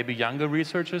afford that. Maybe younger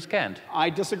researchers can't. I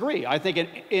disagree. I think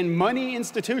in money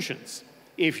institutions,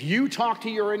 if you talk to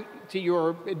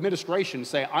your administration,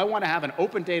 say, I want to have an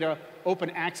open data, open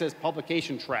access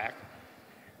publication track,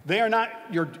 they are not,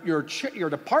 your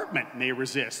department may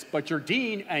resist, but your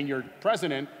dean and your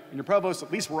president and your provost,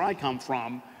 at least where I come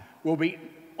from, will be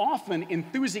often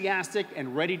enthusiastic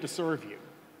and ready to serve you,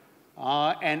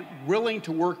 and willing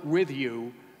to work with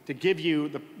you to give you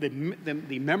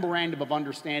the memorandum of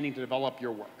understanding to develop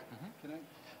your work.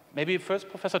 Maybe first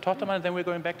Professor Tochtermann, then we're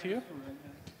going back to you.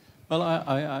 Well,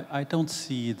 I don't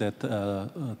see that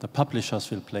the publishers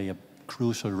will play a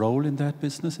crucial role in that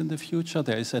business in the future.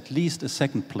 There is at least a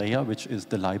second player, which is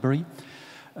the library,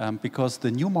 because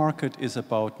the new market is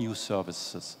about new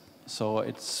services. So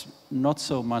it's not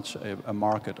so much a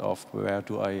market of where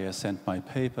do I send my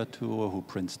paper to, who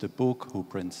prints the book, who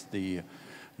prints the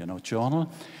journal.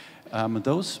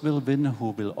 Those will win who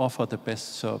will offer the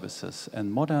best services.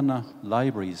 And modern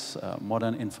libraries,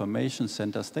 modern information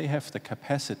centers, they have the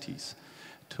capacities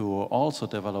to also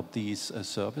develop these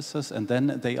services, and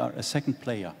then they are a second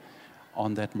player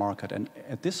on that market. And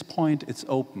at this point, it's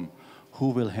open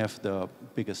who will have the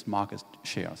biggest market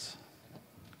shares.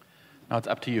 Now it's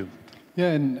up to you.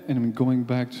 Yeah, and going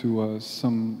back to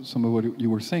some of what you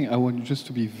were saying, I want just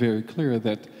to be very clear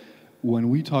that when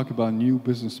we talk about new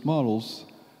business models,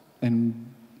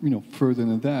 and further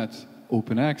than that,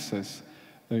 open access,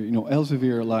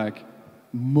 Elsevier, like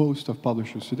most of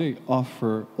publishers today,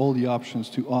 offer all the options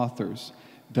to authors.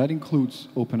 That includes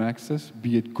open access,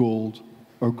 be it gold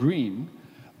or green.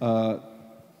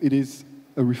 It is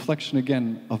a reflection,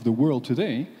 again, of the world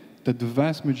today, that the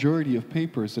vast majority of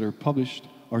papers that are published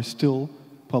are still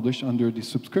published under the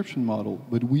subscription model.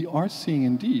 But we are seeing,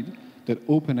 indeed, that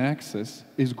open access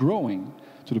is growing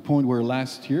to the point where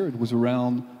last year it was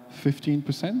around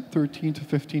 15%, 13 to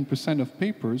 15% of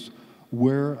papers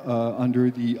were under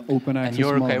the open access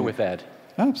model. And you're okay with that?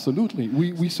 Absolutely.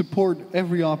 We support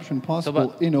every option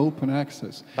possible in open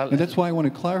access. And that's why I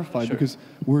want to clarify, because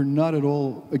we're not at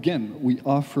all, again, we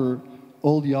offer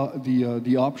all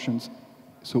the options.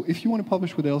 So if you want to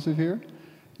publish with Elsevier,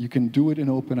 you can do it in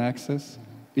open access,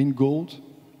 in gold,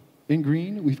 in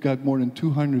green. We've got more than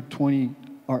 220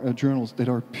 journals that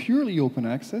are purely open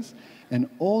access, and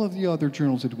all of the other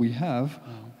journals that we have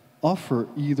offer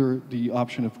either the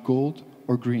option of gold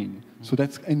or green. So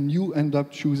that's, and you end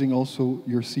up choosing also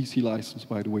your CC license,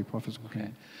 by the way, Professor. Okay.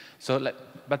 So,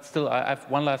 but still, I have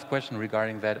one last question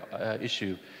regarding that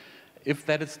issue. If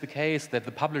that is the case, that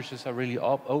the publishers are really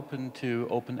open to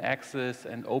open access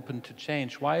and open to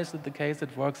change, why is it the case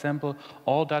that, for example,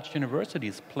 all Dutch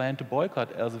universities plan to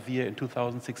boycott Elsevier in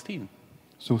 2016?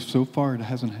 So far it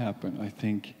hasn't happened, I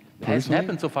think. It hasn't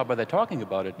happened so far, but they're talking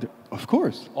about it. Of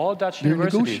course. All Dutch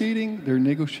universities. They're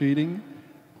negotiating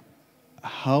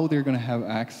how they're going to have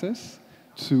access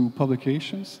to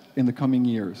publications in the coming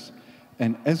years.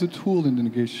 And as a tool in the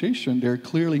negotiation, they're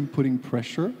clearly putting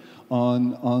pressure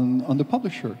on the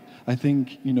publisher. I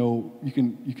think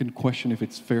you can question if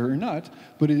it's fair or not,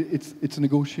 but it's a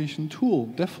negotiation tool,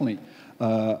 definitely.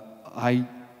 I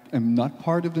am not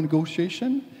part of the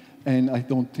negotiation, and I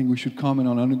don't think we should comment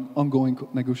on an ongoing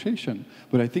negotiation.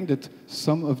 But I think that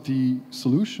some of the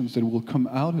solutions that will come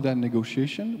out of that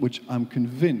negotiation, which I'm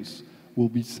convinced will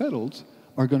be settled,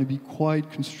 are going to be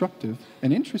quite constructive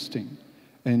and interesting.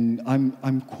 And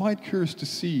I'm quite curious to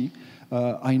see.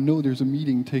 I know there's a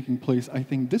meeting taking place, I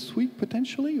think this week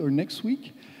potentially, or next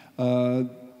week.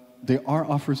 There are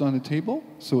offers on the table,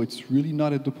 so it's really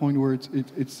not at the point where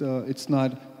it's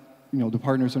not, the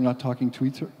partners are not talking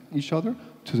to each other.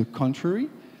 To the contrary,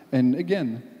 and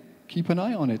again, keep an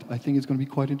eye on it. I think it's going to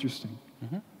be quite interesting.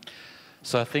 Mm-hmm.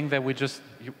 So I think that we just,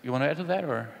 you want to add to that,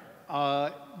 or?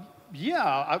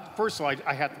 Yeah, first of all,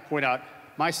 I have to point out,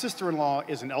 my sister-in-law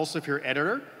is an Elsevier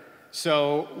editor,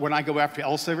 so when I go after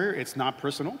Elsevier, it's not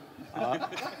personal.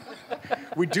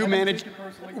 We do manage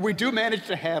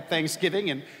to have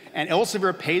Thanksgiving, and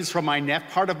Elsevier pays for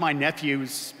part of my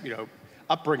nephew's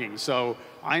upbringing, so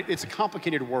it's a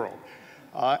complicated world.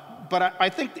 But I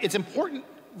think it's important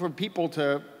for people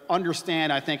to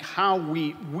understand, I think, how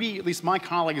we, at least my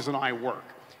colleagues and I work.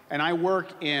 And I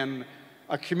work in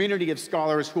a community of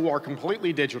scholars who are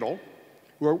completely digital,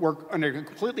 who work in a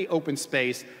completely open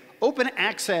space. Open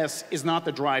access is not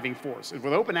the driving force.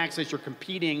 With open access, you're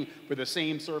competing for the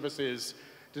same services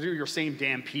to do your same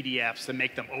damn PDFs to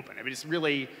make them open. I mean, it's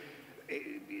really,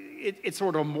 it's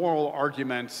sort of a moral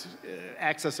argument,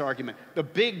 access argument. The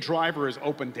big driver is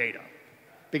open data.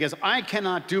 Because I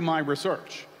cannot do my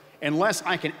research unless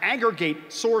I can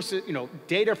aggregate sources,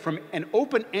 data from an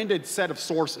open-ended set of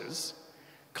sources,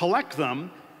 collect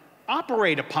them,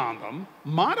 operate upon them,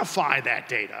 modify that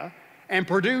data, and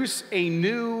produce a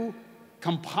new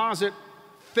composite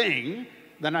thing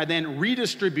that I then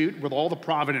redistribute with all the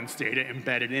provenance data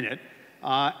embedded in it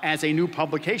as a new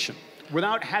publication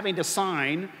without having to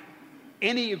sign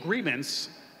any agreements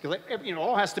It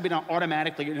all has to be done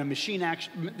automatically in a machine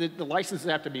action. The licenses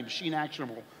have to be machine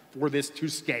actionable for this to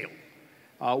scale.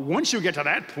 Once you get to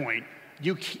that point,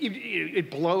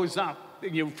 it blows up.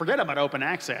 You forget about open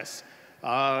access.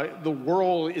 The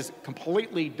world is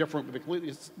completely different with a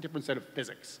completely different set of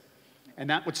physics. And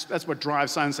that's what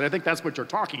drives science, and I think that's what you're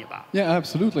talking about. Yeah,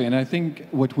 absolutely. And I think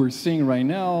what we're seeing right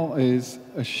now is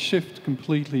a shift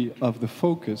completely of the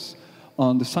focus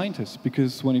on the scientists.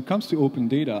 Because when it comes to open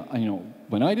data,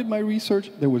 when I did my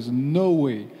research, there was no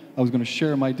way I was going to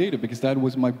share my data because that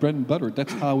was my bread and butter.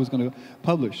 That's how I was going to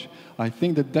publish. I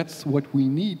think that that's what we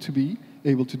need to be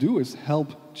able to do, is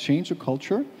help change the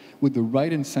culture with the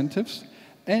right incentives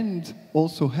and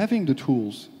also having the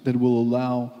tools that will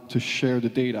allow to share the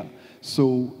data.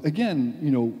 So again,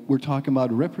 we're talking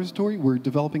about a repository. We're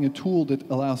developing a tool that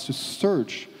allows to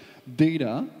search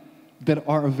data that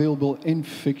are available in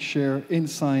Figshare, in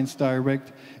Science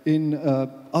Direct, in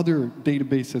other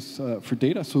databases for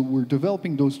data. So we're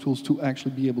developing those tools to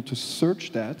actually be able to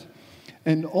search that.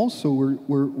 And also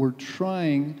we're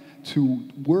trying to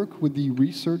work with the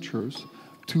researchers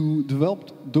to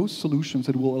develop those solutions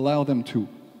that will allow them to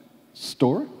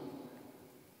store,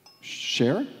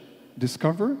 share,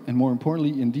 discover, and more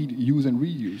importantly, indeed, use and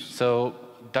reuse. So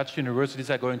Dutch universities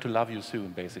are going to love you soon,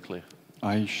 basically.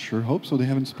 I sure hope so. They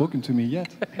haven't spoken to me yet.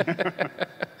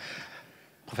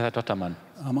 Professor Tochtermann.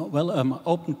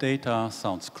 Open data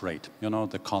sounds great.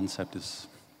 The concept is,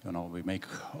 we make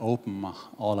open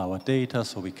all our data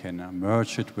so we can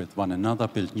merge it with one another,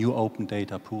 build new open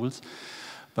data pools.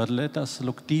 But let us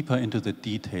look deeper into the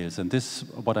details. And this,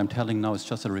 what I'm telling now, is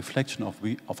just a reflection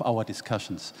of our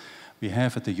discussions we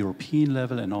have at the European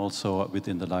level and also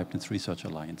within the Leibniz Research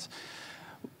Alliance.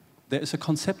 There is a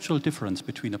conceptual difference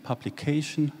between a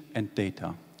publication and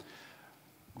data.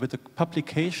 With the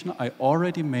publication, I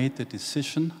already made the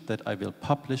decision that I will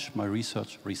publish my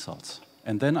research results.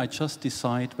 And then I just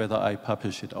decide whether I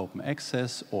publish it open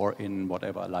access or in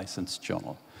whatever licensed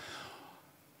journal.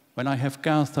 When I have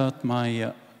gathered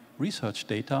my research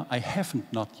data, I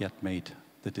haven't not yet made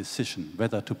the decision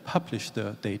whether to publish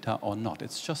the data or not.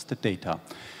 It's just the data.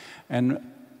 And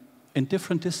in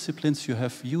different disciplines, you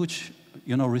have huge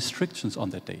restrictions on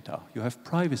the data. You have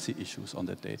privacy issues on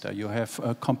the data. You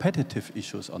have competitive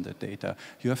issues on the data.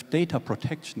 You have data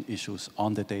protection issues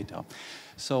on the data.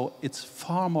 So it's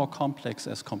far more complex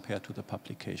as compared to the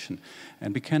publication.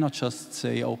 And we cannot just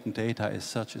say open data as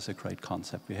such is a great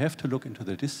concept. We have to look into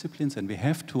the disciplines, and we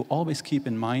have to always keep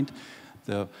in mind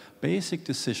the basic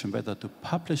decision whether to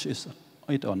publish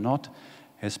it or not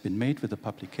has been made with the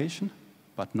publication,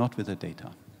 but not with the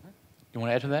data. You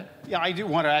want to add to that? Yeah, I do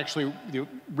want to actually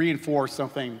reinforce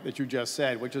something that you just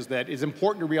said, which is that it's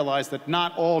important to realize that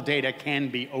not all data can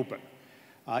be open.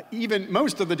 Even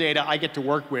most of the data I get to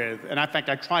work with, and in fact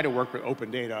I try to work with open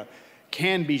data,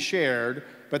 can be shared,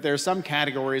 but there are some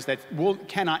categories that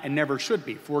cannot and never should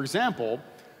be. For example,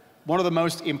 one of the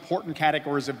most important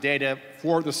categories of data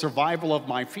for the survival of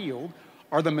my field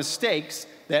are the mistakes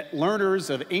that learners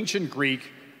of ancient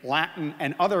Greek, Latin,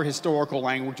 and other historical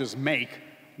languages make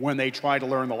when they try to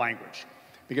learn the language.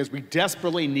 Because we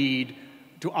desperately need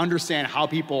to understand how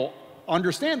people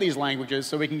understand these languages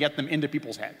so we can get them into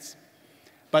people's heads.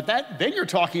 But then you're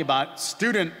talking about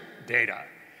student data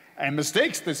and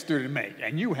mistakes that students make,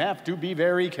 and you have to be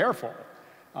very careful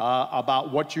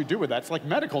about what you do with that. It's like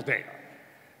medical data.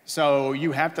 So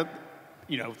you have to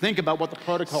think about what the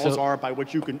protocols are by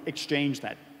which you can exchange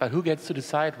that. But who gets to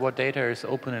decide what data is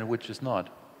open and which is not?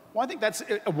 Well, I think that's,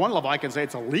 at one level, I can say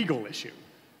it's a legal issue.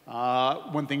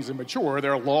 When things are mature,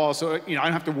 there are laws, so I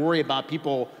don't have to worry about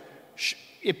people.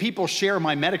 If people share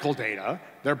my medical data,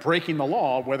 they're breaking the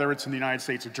law, whether it's in the United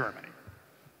States or Germany.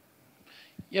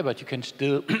 Yeah, but you can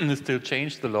still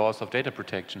change the laws of data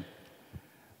protection.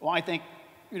 Well, I think,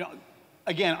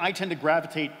 again, I tend to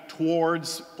gravitate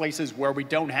towards places where we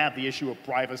don't have the issue of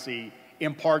privacy,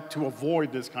 in part to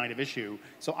avoid this kind of issue.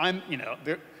 So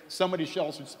somebody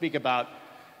else should speak about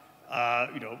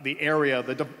the area,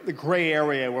 the gray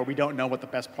area where we don't know what the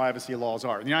best privacy laws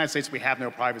are. In the United States, we have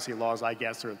no privacy laws, I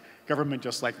guess, or government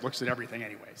just looks at everything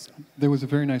anyway. So. There was a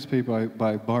very nice paper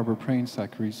by Barbara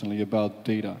Prainsack recently about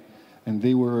data. And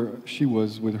she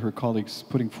was, with her colleagues,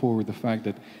 putting forward the fact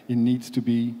that it needs to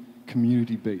be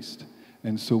community-based.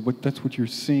 And so that's what you're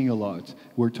seeing a lot.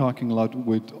 We're talking a lot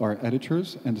with our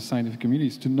editors and the scientific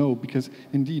communities to know, because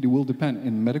indeed it will depend.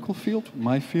 In medical field,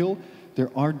 my field, there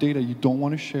are data you don't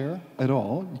want to share at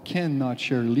all. You cannot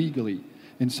share legally.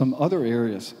 In some other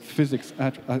areas, physics,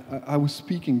 I was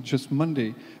speaking just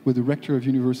Monday with the rector of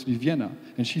University of Vienna,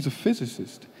 and she's a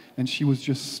physicist, and she was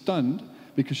just stunned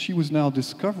because she was now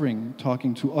discovering,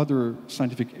 talking to other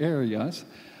scientific areas,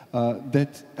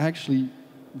 that actually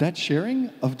that sharing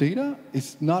of data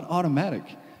is not automatic.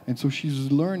 And so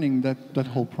she's learning that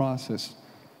whole process.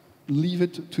 Leave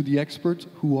it to the experts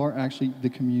who are actually the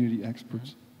community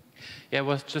experts. Yeah, I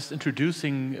was just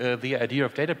introducing the idea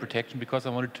of data protection because I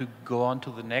wanted to go on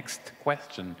to the next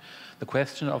question. The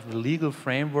question of the legal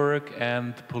framework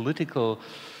and the political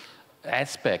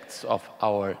aspects of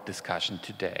our discussion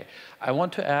today. I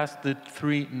want to ask the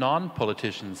three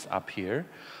non-politicians up here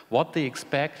what they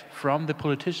expect from the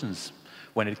politicians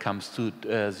when it comes to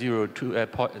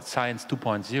Science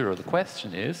 2.0. The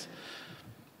question is,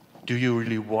 do you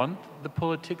really want the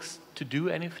politics to do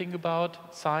anything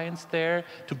about science there,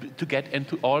 to get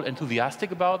all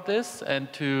enthusiastic about this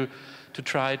and to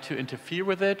try to interfere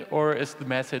with it, or is the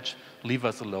message, leave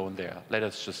us alone there, let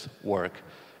us just work?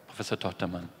 Professor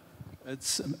Tochtermann.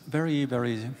 It's a very,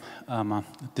 very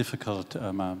difficult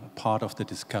part of the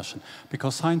discussion,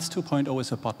 because Science 2.0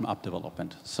 is a bottom-up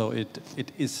development. So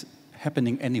it is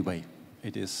happening anyway.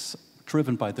 It is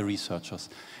driven by the researchers.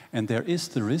 And there is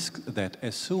the risk that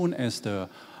as soon as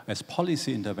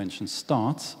policy intervention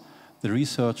starts, the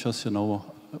researchers,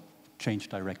 change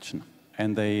direction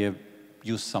and they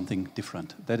use something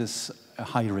different. That is a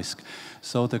high risk.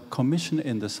 So the Commission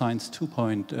in the Science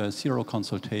 2.0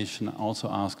 consultation also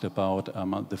asked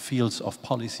about the fields of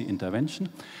policy intervention.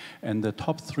 And the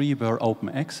top three were open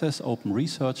access, open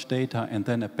research data, and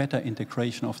then a better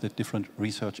integration of the different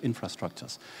research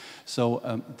infrastructures.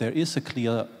 So there is a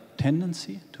clear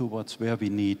tendency towards where we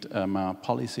need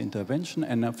policy intervention.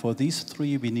 And for these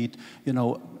three, we need,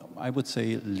 I would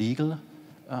say, legal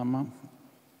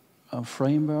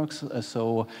frameworks,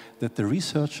 so that the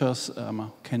researchers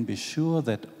can be sure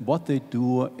that what they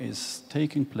do is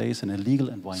taking place in a legal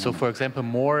environment. So, for example,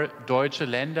 more Deutsche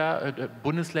Länder,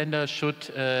 Bundesländer should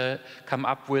come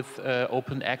up with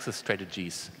open access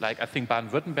strategies. Like I think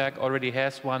Baden-Württemberg already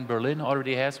has one, Berlin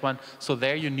already has one. So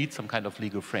there you need some kind of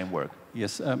legal framework.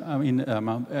 Yes,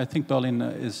 I think Berlin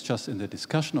is just in the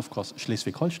discussion. Of course,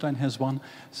 Schleswig-Holstein has one.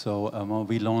 So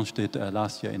we launched it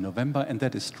last year in November, and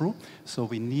that is true. So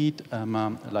we need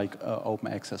open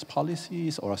access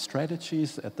policies or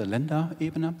strategies at the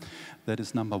Länderebene. That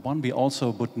is number one. We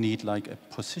also would need a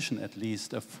position at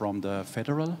least from the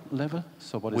federal level.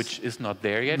 So which is not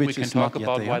there yet. We can talk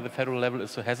about why the federal level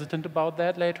is so hesitant about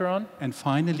that later on. And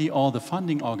finally, all the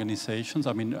funding organizations,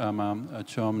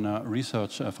 German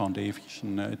Research Foundation,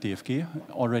 DFG,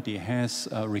 already has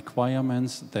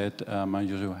requirements that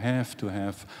you have to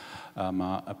have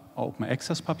open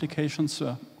access publications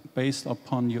based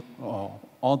upon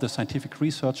all the scientific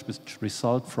research which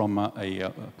result from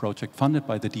a project funded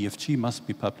by the DFG must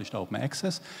be published open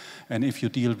access. And if you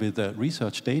deal with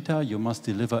research data, you must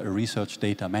deliver a research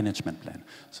data management plan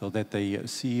so that they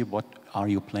see what are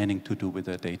you planning to do with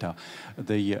the data.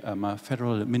 The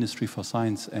Federal Ministry for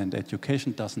Science and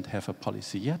Education doesn't have a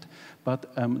policy yet,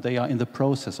 but they are in the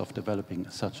process of developing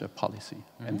such a policy.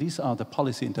 Mm-hmm. And these are the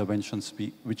policy interventions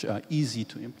which are easy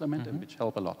to implement and which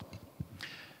help a lot.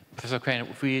 Professor Crane,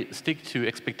 if we stick to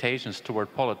expectations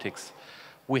toward politics,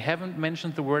 we haven't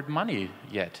mentioned the word money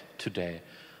yet today.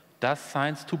 Does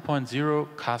Science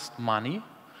 2.0 cost money?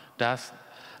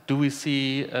 Do we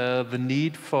see the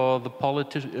need for the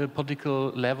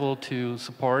political level to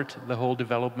support the whole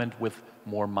development with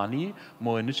more money,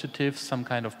 more initiatives, some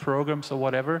kind of programs or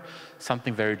whatever?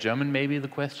 Something very German maybe, the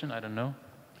question, I don't know.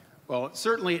 Well,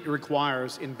 certainly it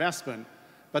requires investment,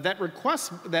 but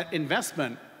that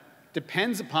investment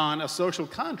depends upon a social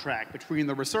contract between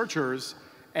the researchers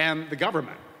and the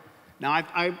government. Now,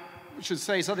 I should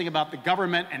say something about the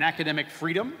government and academic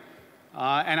freedom,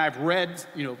 and I've read,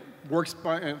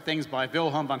 things by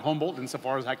Wilhelm von Humboldt,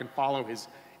 insofar as I can follow his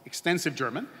extensive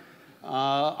German,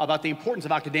 about the importance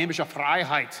of akademische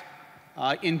Freiheit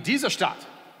in dieser Stadt,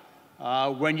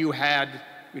 when you had,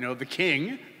 the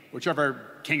king, whichever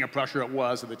king of Prussia it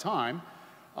was at the time,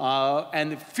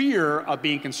 and the fear of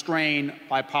being constrained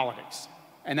by politics.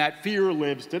 And that fear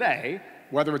lives today.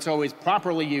 Whether it's always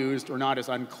properly used or not is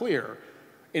unclear.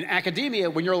 In academia,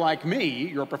 when you're like me,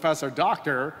 you're a professor,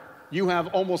 doctor, you have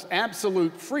almost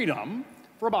absolute freedom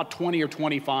for about 20 or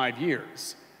 25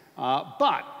 years.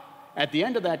 But at the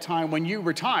end of that time, when you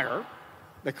retire,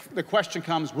 the question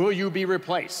comes, will you be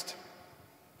replaced?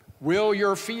 Will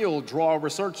your field draw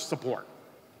research support?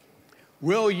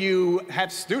 Will you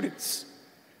have students?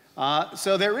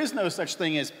 So there is no such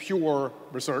thing as pure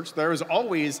research. There is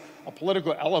always a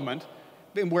political element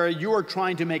where you are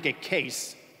trying to make a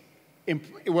case,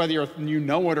 whether you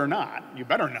know it or not, you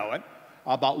better know it,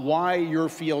 about why your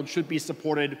field should be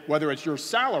supported, whether it's your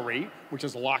salary, which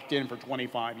is locked in for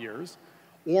 25 years,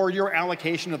 or your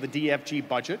allocation of the DFG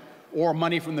budget, or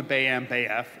money from the BAM,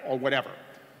 BAF, or whatever.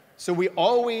 So we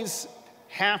always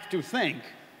have to think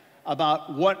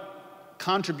about what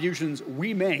contributions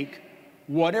we make,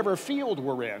 whatever field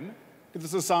we're in, to the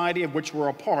society of which we're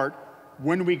a part,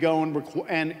 when we go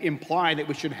and imply that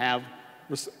we should have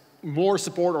more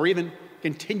support or even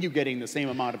continue getting the same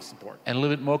amount of support. And a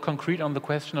little bit more concrete on the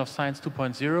question of Science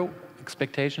 2.0,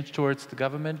 expectations towards the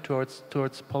government, towards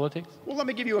politics? Well, let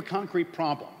me give you a concrete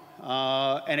problem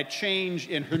and a change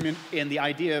in the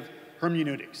idea of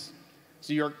hermeneutics.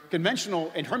 So your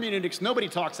conventional, in hermeneutics, nobody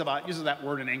uses that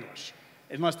word in English,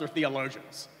 unless they're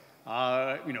theologians.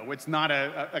 It's not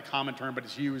a common term, but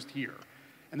it's used here.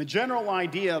 And the general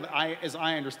idea, as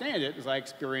I understand it, as I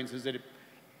experience, is that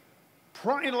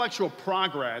intellectual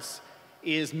progress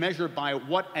is measured by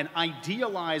what an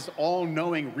idealized,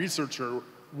 all-knowing researcher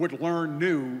would learn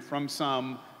new from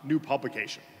some new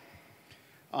publication.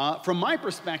 From my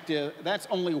perspective, that's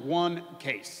only one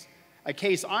case. A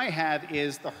case I have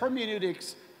is the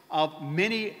hermeneutics of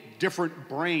many different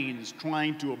brains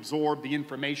trying to absorb the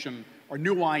information or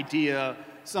new idea,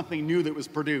 something new that was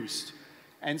produced.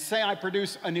 And say I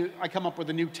come up with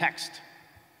a new text.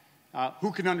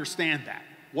 Who can understand that?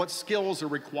 What skills are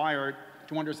required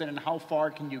to understand, and how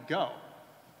far can you go?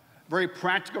 Very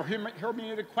practical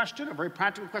hermeneutic question, a very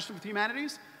practical question with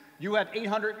humanities. You're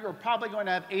probably going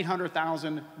to have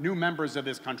 800,000 new members of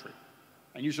this country.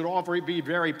 And you should all be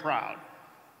very proud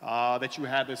that you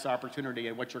had this opportunity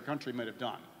and what your country might have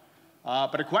done.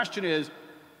 But the question is,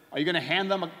 are you going to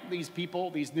hand them, these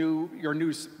people, your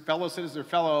new fellow citizens or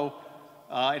fellow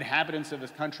inhabitants of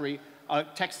this country, a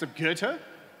text of Goethe?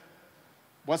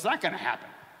 What's that going to happen?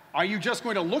 Are you just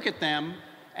going to look at them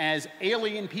as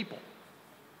alien people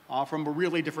from a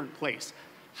really different place?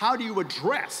 How do you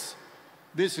address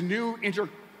this new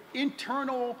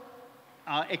internal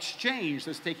exchange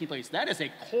that's taking place? That is a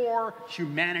core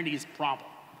humanities problem.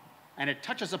 And it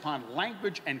touches upon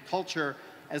language and culture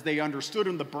as they understood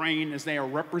in the brain, as they are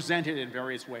represented in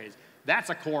various ways. That's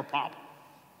a core problem.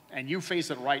 And you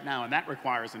face it right now, and that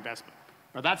requires investment.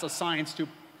 Or that's a Science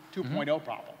 2.0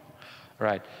 problem.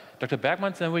 Right. Dr.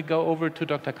 Berghmans, then we go over to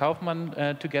Dr.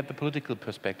 Kaufmann to get the political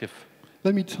perspective.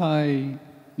 Let me tie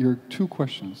your two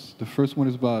questions. The first one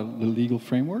is about the legal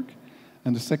framework,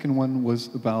 and the second one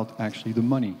was about actually the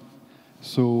money.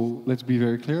 So let's be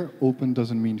very clear, open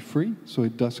doesn't mean free, so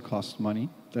it does cost money.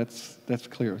 That's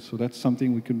clear, so that's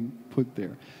something we can put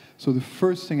there. So the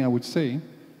first thing I would say,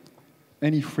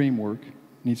 any framework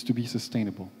needs to be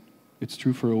sustainable. It's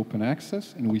true for open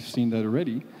access, and we've seen that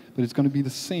already, but it's going to be the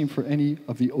same for any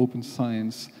of the open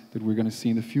science that we're going to see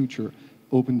in the future.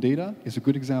 Open data is a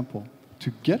good example. To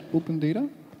get open data,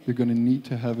 you're going to need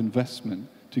to have investment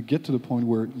to get to the point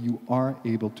where you are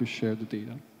able to share the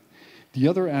data. The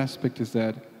other aspect is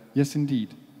that, yes,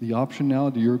 indeed, the option now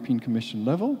at the European Commission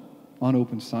level on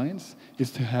open science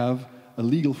is to have a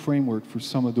legal framework for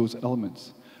some of those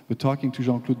elements. But talking to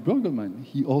Jean-Claude Berghmans,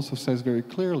 he also says very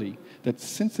clearly that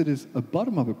since it is a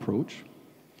bottom-up approach,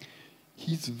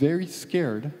 he's very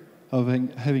scared of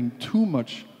having too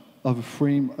much of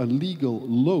a legal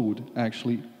load,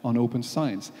 actually, on open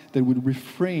science that would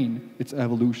refrain its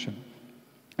evolution.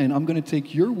 And I'm going to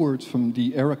take your words from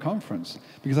the ERA conference,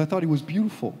 because I thought it was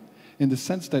beautiful, in the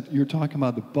sense that you're talking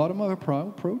about the bottom-up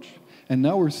approach, and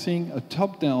now we're seeing a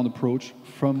top-down approach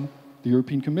from the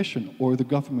European Commission or the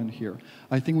government here.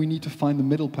 I think we need to find the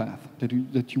middle path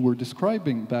that you were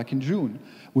describing back in June,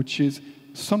 which is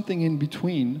something in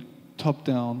between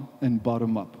top-down and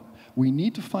bottom-up. We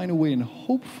need to find a way, and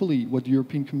hopefully what the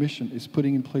European Commission is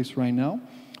putting in place right now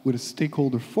with a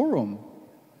stakeholder forum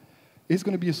is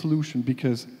going to be a solution,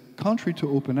 because contrary to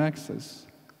open access,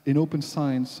 in open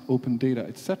science, open data,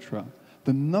 etc.,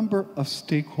 the number of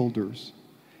stakeholders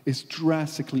is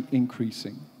drastically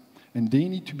increasing. And they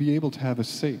need to be able to have a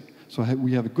say. So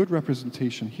we have a good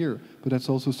representation here, but that's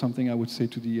also something I would say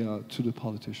to the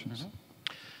politicians.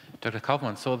 Dr.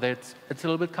 Kaufmann, so it's a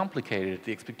little bit complicated,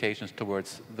 the expectations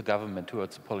towards the government,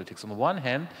 towards politics. On the one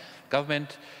hand,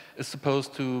 government is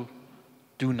supposed to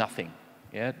do nothing.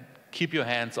 Yeah? Keep your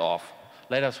hands off.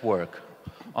 Let us work.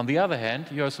 On the other hand,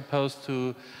 you're supposed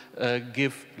to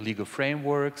give legal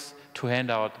frameworks, to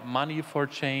hand out money for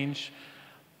change.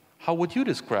 How would you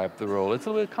describe the role? It's a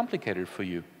little bit complicated for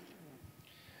you.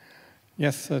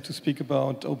 Yes, to speak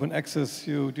about open access,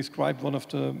 you described one of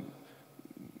the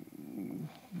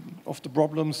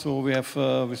problems. So we have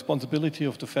responsibility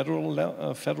of the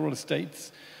federal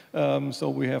states. So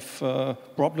we have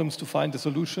problems to find a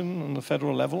solution on the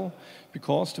federal level,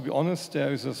 because, to be honest,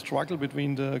 there is a struggle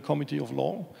between the Committee of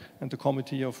Law and the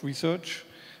Committee of Research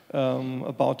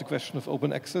about the question of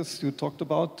open access. You talked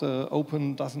about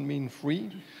open doesn't mean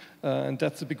free. And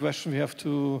that's the big question. We have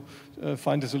to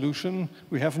find a solution.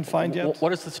 We haven't found yet.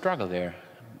 What is the struggle there?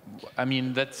 I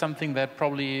mean, that's something that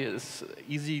probably is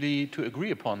easily to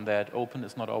agree upon, that open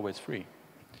is not always free.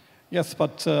 Yes,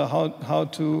 but how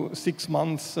to 6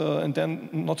 months and then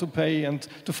not to pay and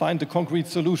to find a concrete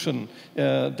solution,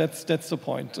 that's the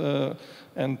point.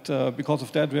 And because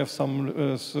of that, we have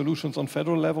some solutions on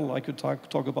federal level, like you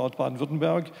talk about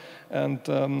Baden-Württemberg. And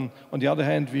on the other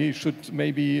hand, we should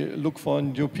maybe look for a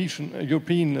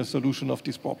European solution of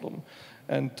this problem.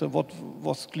 And what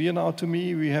was clear now to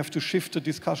me, we have to shift the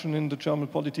discussion in the German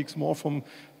politics more from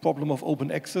problem of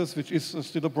open access, which is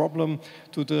still a problem,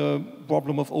 to the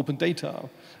problem of open data.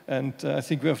 And I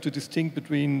think we have to distinguish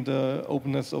between the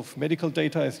openness of medical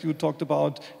data, as you talked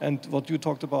about, and what you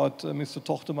talked about, Mr.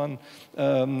 Tochtermann,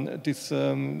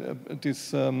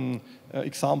 this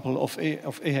example of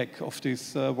EHEC, of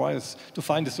this virus, to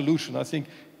find a solution. I think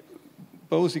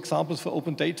both examples for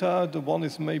open data, the one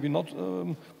is maybe not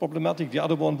problematic, the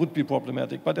other one would be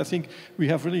problematic. But I think we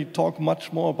have really talked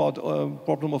much more about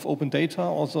problem of open data,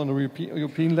 also on a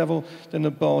European level, than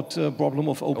about problem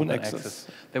of open access.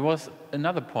 There was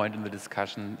another point in the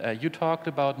discussion. You talked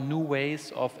about new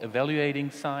ways of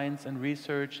evaluating science and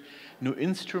research, new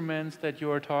instruments that you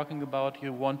are talking about,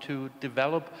 you want to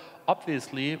develop.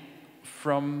 Obviously,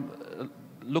 from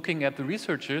looking at the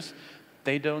researchers,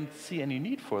 they don't see any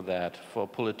need for that, for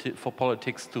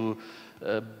politics to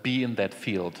be in that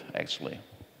field, actually.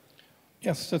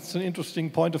 Yes, that's an interesting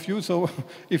point of view. So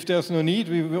if there's no need,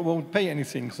 we won't pay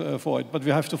anything for it. But we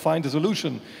have to find a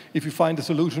solution. If we find a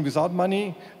solution without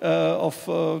money of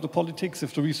the politics,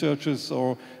 if the researchers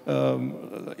or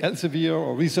Elsevier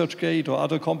or ResearchGate or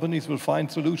other companies will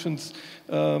find solutions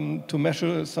to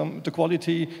measure the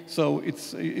quality, so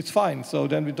it's fine. So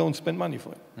then we don't spend money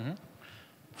for it. Mm-hmm.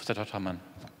 Mr. Tochtermann.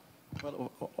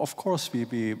 Well, of course,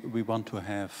 we want to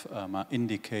have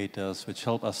indicators which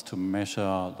help us to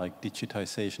measure, like,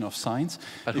 digitization of science.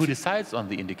 But who decides on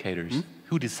the indicators? Hmm?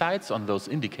 Who decides on those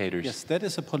indicators? Yes, that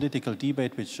is a political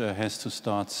debate which has to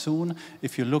start soon.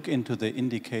 If you look into the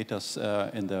indicators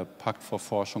in the Pakt for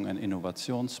Forschung und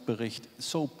Innovationsbericht,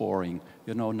 so boring.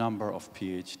 You know, number of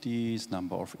PhDs,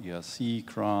 number of ERC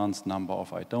grants, number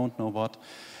of I don't know what.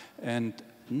 And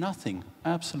nothing,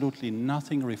 absolutely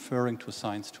nothing referring to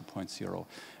Science 2.0.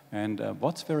 And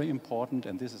what's very important,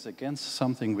 and this is again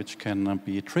something which can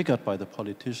be triggered by the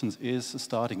politicians, is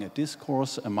starting a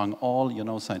discourse among all, you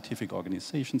know, scientific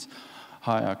organizations,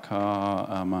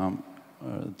 HRK,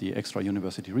 the extra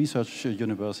university research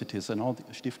universities, and all the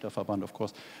Stifterverband, of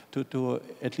course, to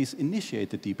at least initiate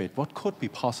the debate. What could be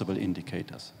possible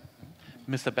indicators?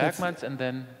 Mr. Berghmans and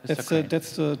then Mr. Crane.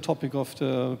 That's the topic of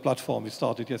the platform we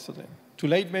started yesterday. Too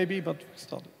late maybe, but we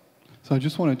started. So I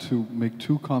just wanted to make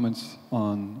 2 comments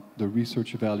on the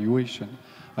research evaluation.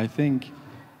 I think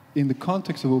in the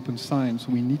context of open science,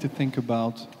 we need to think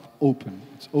about open.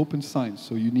 It's open science,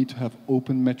 so you need to have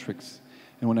open metrics.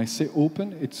 And when I say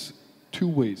open, it's 2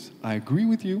 ways. I agree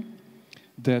with you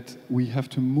that we have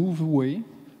to move away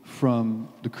from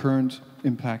the current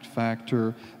impact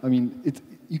factor. I mean,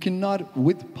 you cannot,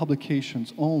 with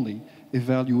publications only,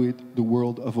 evaluate the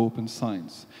world of open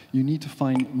science. You need to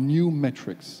find new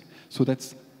metrics. So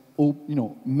that's, you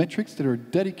know, metrics that are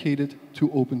dedicated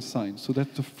to open science. So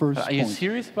that's the first point. Are you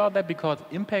serious about that? Because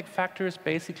impact factors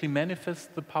basically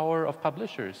manifest the power of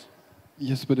publishers.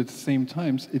 Yes, but at the same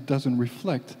time, it doesn't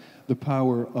reflect the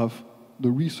power of the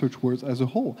research world as a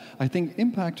whole. I think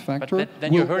impact factor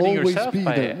then will always be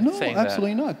by there. No, saying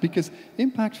absolutely that. not, because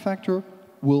impact factor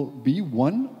will be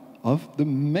one of the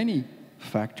many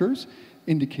factors,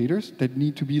 indicators that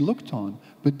need to be looked on,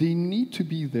 but they need to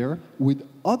be there with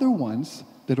other ones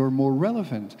that are more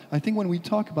relevant. I think when we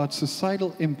talk about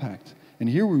societal impact, and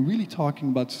here we're really talking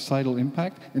about societal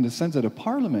impact in the sense that a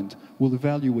parliament will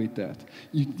evaluate that.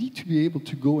 You need to be able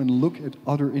to go and look at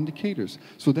other indicators.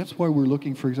 So that's why we're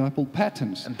looking, for example,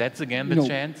 patents. And that's again the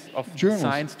chance of journals.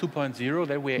 Science 2.0,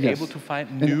 that we're Yes. able to find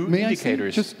And new may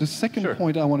indicators. I say, just the second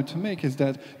point I wanted to make is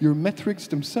that your metrics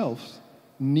themselves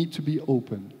need to be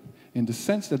open, in the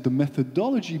sense that the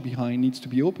methodology behind needs to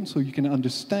be open so you can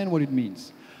understand what it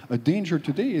means. A danger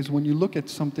today is when you look at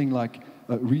something like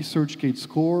ResearchGate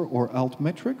score or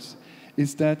altmetrics,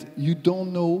 is that you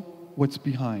don't know what's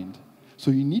behind.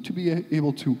 So you need to be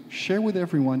able to share with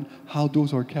everyone how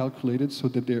those are calculated so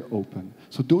that they're open.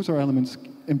 So those are elements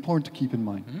important to keep in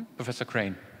mind. Mm-hmm. Professor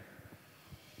Crane.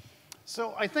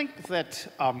 So I think that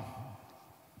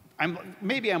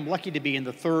maybe I'm lucky to be in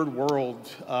the third world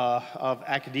of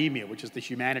academia, which is the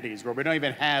humanities, where we don't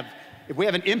even have, if we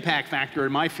have an impact factor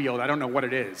in my field, I don't know what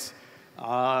it is.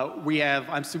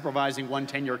 I'm supervising one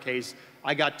tenure case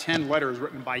I got 10 letters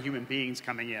written by human beings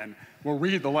coming in. We'll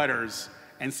read the letters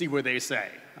and see what they say.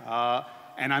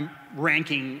 And I'm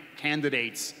ranking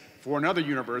candidates for another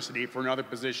university, for another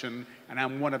position, and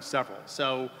I'm one of several.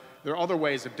 So there are other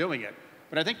ways of doing it.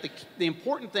 But I think the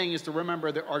important thing is to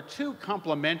remember there are two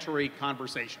complementary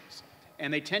conversations.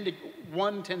 And they tend to,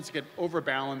 one tends to get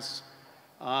overbalanced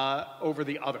over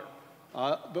the other.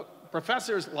 The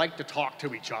professors like to talk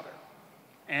to each other.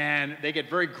 And they get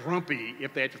very grumpy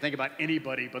if they have to think about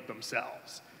anybody but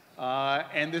themselves.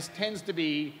 And this tends to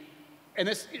be, and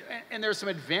there's some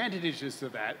advantages to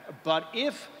that, but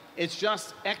if it's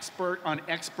just expert on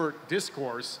expert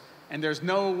discourse and there's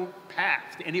no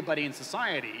path to anybody in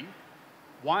society,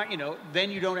 why,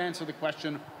 then you don't answer the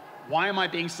question, why am I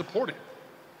being supported?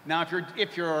 Now,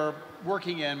 if you're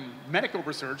working in medical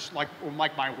research, like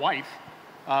my wife,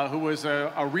 who was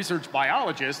a research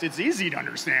biologist, it's easy to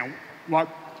understand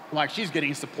why she's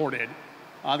getting supported.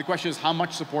 The question is how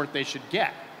much support they should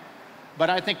get. But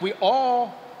I think we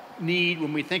all need,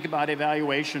 when we think about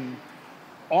evaluation,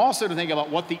 also to think about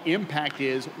what the impact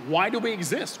is. Why do we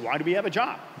exist? Why do we have a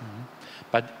job? Mm-hmm.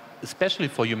 But especially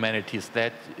for humanities,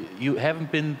 that you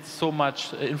haven't been so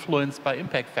much influenced by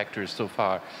impact factors so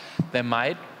far. There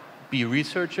might be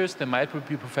researchers, there might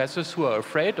be professors who are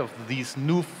afraid of these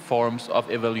new forms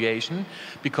of evaluation,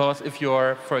 because if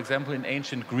you're, for example, in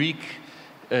ancient Greek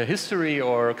history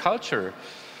or culture,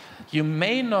 you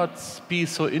may not be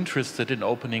so interested in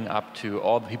opening up to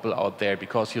all the people out there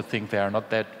because you think there are not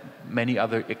that many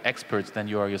other experts than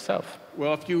you are yourself.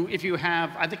 Well, if you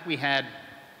have, I think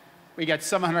we got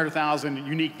 700,000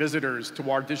 unique visitors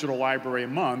to our digital library a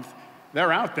month.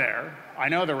 They're out there. I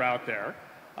know they're out there.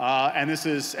 And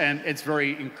it's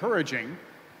very encouraging.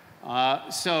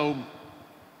 But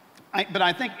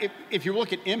I think if you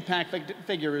look at impact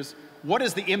figures, what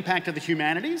is the impact of the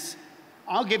humanities?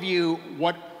 I'll give you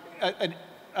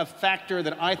a factor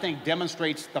that I think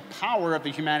demonstrates the power of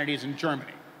the humanities in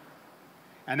Germany.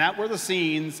 And that were the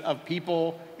scenes of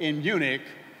people in Munich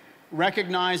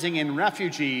recognizing in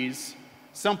refugees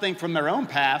something from their own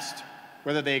past,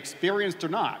 whether they experienced or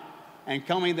not, and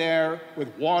coming there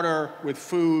with water, with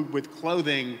food, with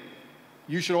clothing.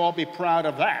 You should all be proud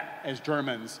of that as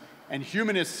Germans. And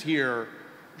humanists here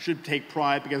should take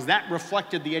pride because that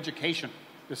reflected the education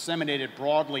disseminated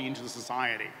broadly into the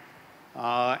society.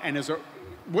 And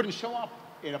wouldn't show up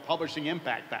in a publishing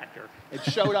impact factor. It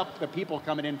showed up the people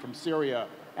coming in from Syria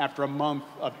after a month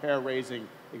of hair-raising,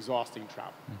 exhausting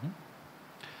travel. Mm-hmm.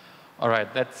 All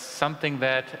right, that's something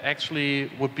that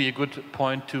actually would be a good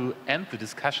point to end the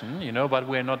discussion, but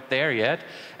we're not there yet.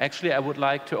 Actually, I would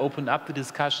like to open up the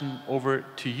discussion over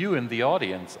to you in the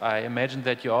audience. I imagine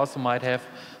that you also might have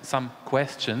some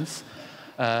questions,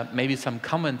 maybe some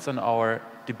comments on our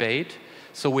debate.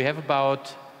 So we have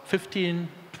about 15,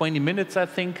 20 minutes, I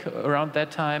think, around that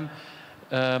time,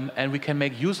 and we can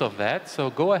make use of that.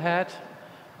 So go ahead,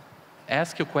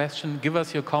 ask your question, give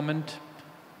us your comment.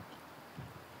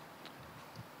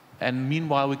 And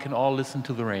meanwhile, we can all listen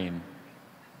to the rain.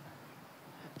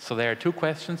 So there are two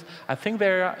questions. I think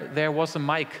there was a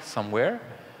mic somewhere.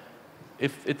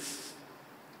 If it's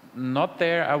not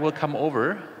there, I will come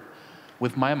over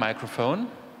with my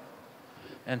microphone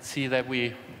and see that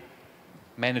we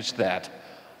managed that.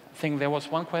 I think there was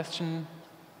one question.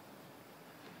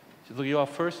 So you are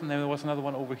first, and then there was another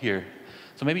one over here.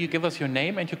 So maybe you give us your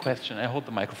name and your question. I hold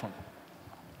the microphone.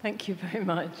 Thank you very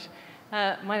much.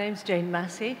 My name's Jane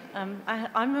Massey.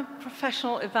 I'm a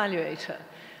professional evaluator,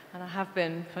 and I have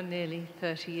been for nearly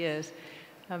 30 years.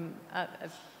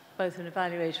 Both an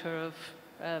evaluator of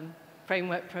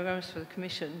framework programs for the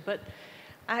Commission, but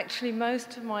actually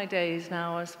most of my days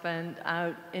now are spent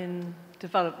out in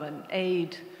development,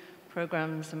 aid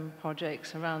programs and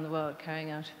projects around the world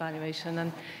carrying out evaluation.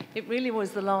 And it really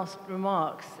was the last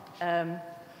remarks and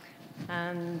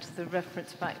the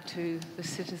reference back to the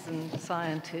citizen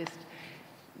scientist.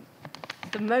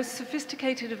 The most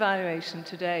sophisticated evaluation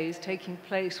today is taking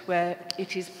place where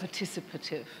it is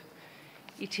participative.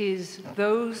 It is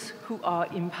those who are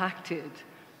impacted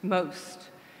most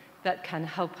that can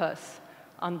help us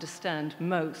understand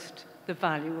most the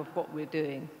value of what we're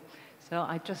doing. So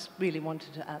I just really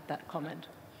wanted to add that comment.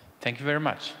 Thank you very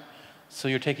much. So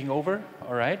you're taking over,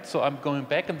 all right? So I'm going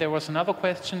back, and there was another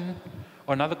question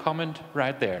or another comment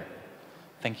right there.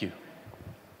 Thank you.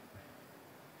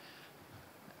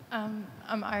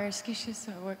 I'm Iris Gishis,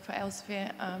 I work for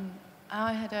Elsevier.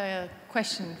 I had a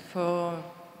question for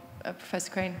Professor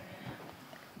Crane.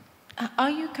 Are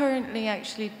you currently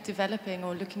actually developing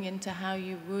or looking into how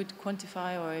you would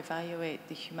quantify or evaluate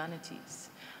the humanities?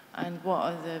 And what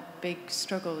are the big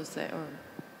struggles that, or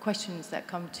questions that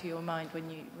come to your mind when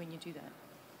you do that?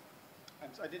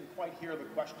 I didn't quite hear the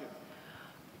question.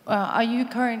 Are you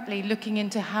currently looking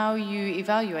into how you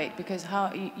evaluate? Because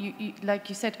how like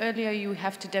you said earlier, you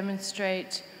have to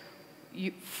demonstrate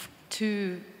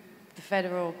to the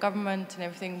federal government and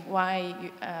everything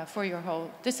why for your whole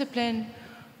discipline,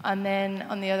 and then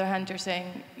on the other hand, you're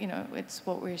saying, you know, it's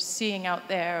what we're seeing out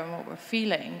there and what we're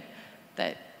feeling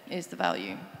that is the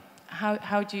value.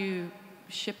 How do you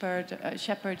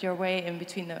shepherd your way in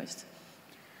between those?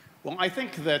 Well, I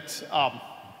think that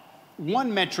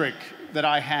one metric that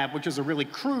I have, which is a really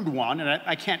crude one, and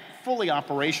I can't fully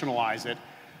operationalize it,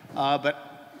 but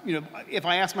you know, if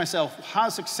I ask myself, how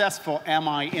successful am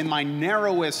I in my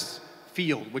narrowest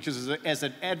field, which is as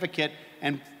an advocate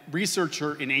and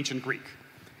researcher in ancient Greek?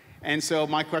 And so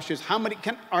my question is, how many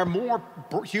are more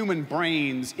human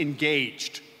brains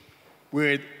engaged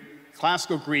with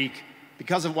classical Greek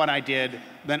because of what I did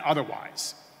than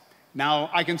otherwise? Now,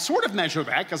 I can sort of measure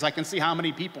that because I can see how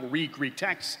many people read Greek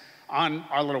texts on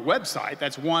our little website.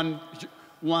 That's one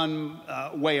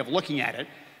way of looking at it.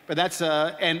 But that's,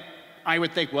 and I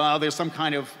would think, well, there's some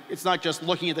kind of, it's not just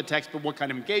looking at the text, but what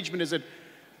kind of engagement is it?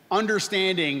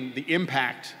 Understanding the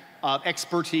impact of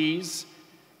expertise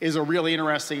is a really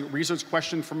interesting research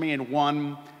question for me, and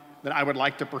one that I would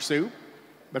like to pursue.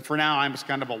 But for now, I'm just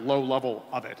kind of a low level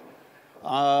of it.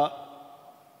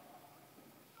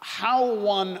 How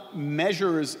one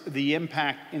measures the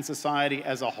impact in society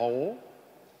as a whole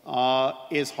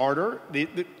is harder.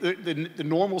 The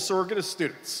normal surrogate is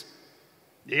students.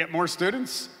 You get more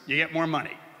students, you get more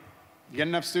money. You get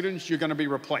enough students, you're going to be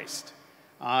replaced.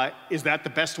 Is that the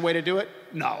best way to do it?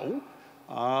 No,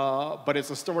 but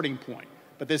it's a starting point.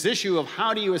 But this issue of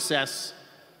how do you assess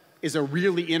is a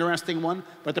really interesting one,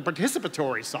 but the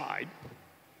participatory side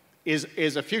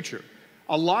is a future.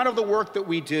 A lot of the work that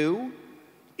we do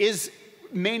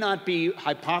may not be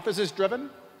hypothesis-driven,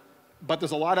 but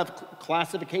there's a lot of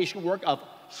classification work of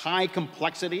high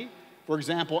complexity. For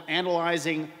example,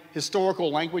 analyzing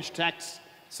historical language texts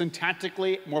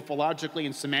syntactically, morphologically,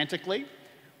 and semantically,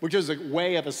 which is a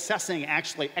way of assessing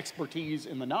actually expertise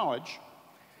in the knowledge.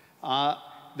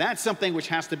 That's something which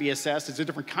has to be assessed. It's a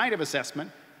different kind of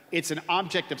assessment. It's an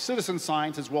object of citizen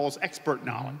science as well as expert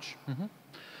knowledge. Mm-hmm.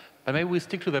 But maybe we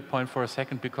stick to that point for a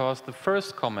second, because the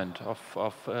first comment of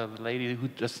the lady who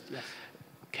just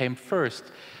came first,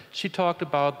 she talked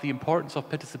about the importance of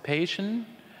participation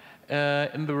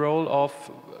in the role of,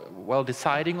 well,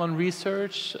 deciding on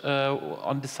research,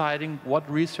 on deciding what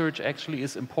research actually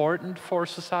is important for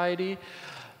society.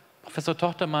 Professor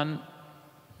Tochtermann,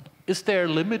 is there a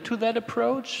limit to that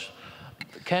approach?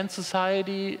 Can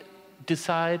society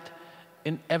decide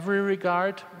in every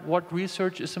regard what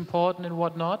research is important and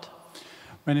what not?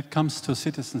 When it comes to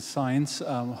citizen science,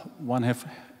 one have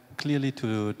clearly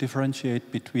to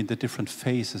differentiate between the different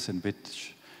phases in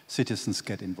which citizens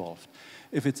get involved.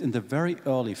 If it's in the very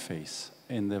early phase,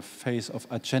 in the phase of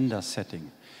agenda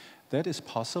setting, that is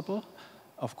possible,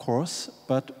 of course,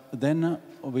 but then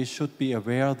we should be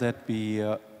aware that we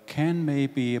can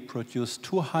maybe produce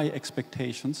too high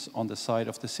expectations on the side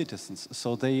of the citizens.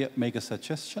 So they make a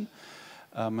suggestion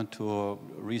to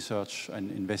research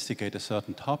and investigate a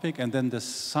certain topic, and then the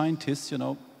scientists, you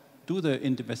know, do the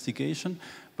investigation,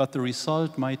 but the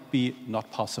result might be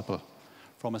not possible.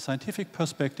 From a scientific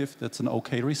perspective, that's an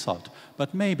okay result.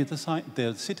 But maybe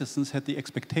the citizens had the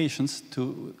expectations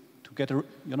to get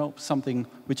something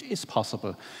which is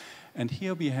possible. And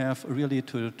here we have really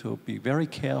to be very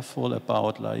careful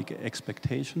about like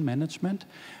expectation management.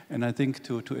 And I think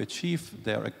to achieve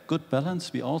there a good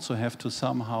balance, we also have to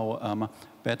somehow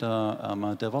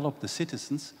better develop the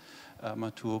citizens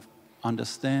to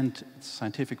understand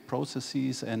scientific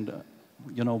processes and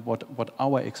what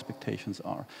our expectations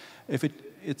are. If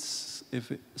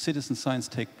citizen science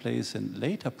take place in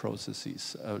later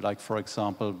processes, like for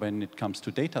example when it comes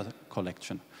to data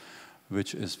collection,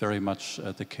 which is very much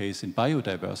the case in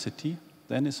biodiversity,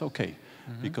 then it's okay.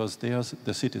 Mm-hmm. Because there's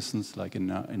the citizens, like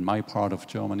in my part of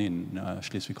Germany, in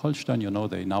Schleswig-Holstein,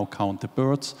 they now count the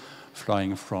birds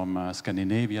flying from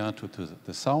Scandinavia to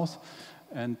the south.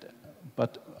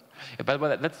 But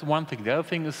that's one thing. The other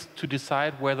thing is to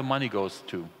decide where the money goes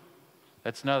to.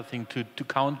 That's another thing. To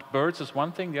count birds is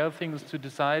one thing. The other thing is to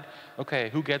decide, okay,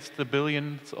 who gets the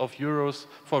billions of euros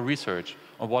for research,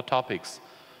 on what topics.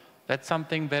 That's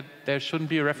something that there shouldn't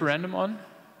be a referendum on?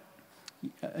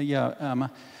 Yeah,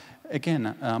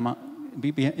 again,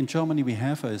 in Germany, we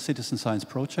have a citizen science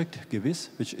project, Gewiss,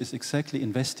 which is exactly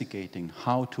investigating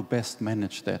how to best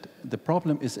manage that. The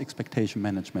problem is expectation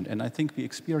management, and I think we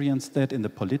experienced that in the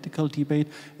political debate,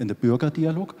 in the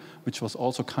Bürgerdialog, which was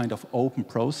also kind of open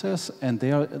process, and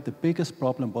there the biggest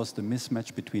problem was the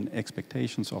mismatch between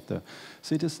expectations of the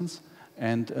citizens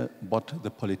and what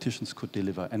the politicians could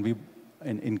deliver. And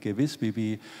in Gewiss,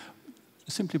 we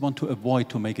simply want to avoid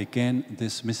to make again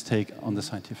this mistake on the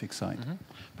scientific side.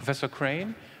 Professor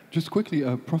Crane? Just quickly,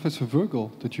 Professor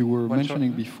Virgil, that you were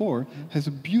mentioning before, has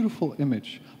a beautiful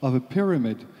image of a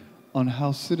pyramid on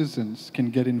how citizens can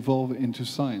get involved into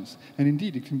science. And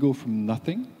indeed, it can go from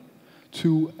nothing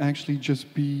to actually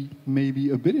just be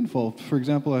maybe a bit involved. For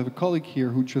example, I have a colleague here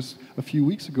who just a few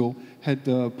weeks ago had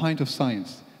the Pint of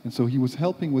Science. And so he was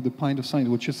helping with the Pint of Science,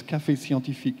 which is Café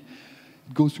Scientifique.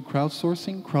 It goes to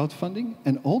crowdsourcing, crowdfunding,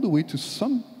 and all the way to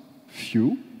some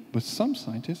few, but some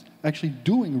scientists actually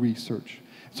doing research.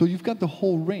 So you've got the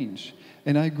whole range.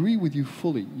 And I agree with you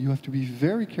fully. You have to be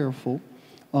very careful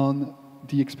on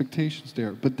the expectations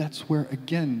there. But that's where,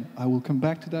 again, I will come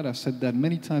back to that. I've said that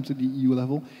many times at the EU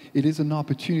level. It is an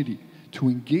opportunity to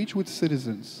engage with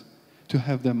citizens, to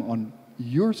have them on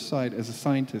your side as a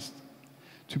scientist,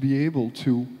 to be able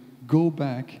to go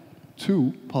back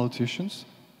to politicians,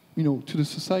 you know, to the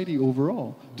society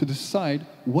overall, to decide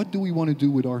what do we want to do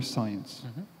with our science.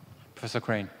 Professor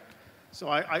Crane. So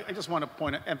I just want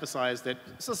to emphasize that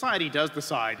society does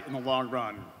decide in the long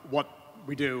run what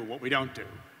we do, what we don't do.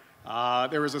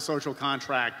 There is a social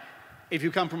contract. If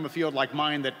you come from a field like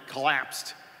mine that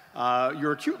collapsed,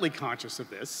 you're acutely conscious of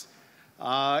this.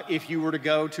 If you were to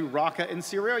go to Raqqa in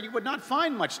Syria, you would not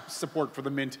find much support for the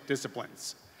MINT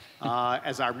disciplines,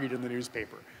 as I read in the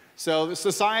newspaper. So the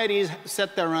societies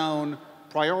set their own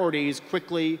priorities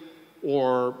quickly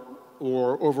or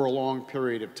over a long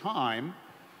period of time.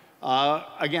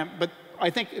 Again, but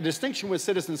I think the distinction with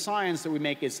citizen science that we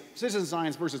make is citizen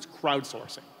science versus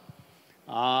crowdsourcing.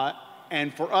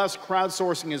 And for us,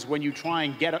 crowdsourcing is when you try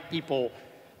and get people,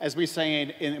 as we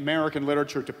say in American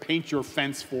literature, to paint your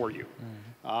fence for you.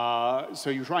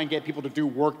 So you try and get people to do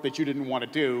work that you didn't want to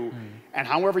do, and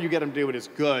however you get them to do it is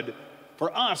good.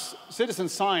 For us, citizen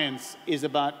science is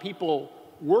about people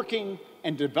working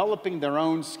and developing their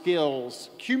own skills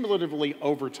cumulatively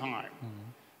over time.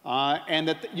 And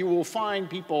that you will find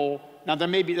people, now there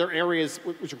are areas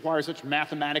which require such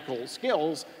mathematical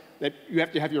skills that you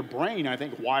have to have your brain, I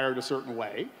think, wired a certain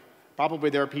way. Probably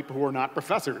there are people who are not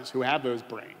professors who have those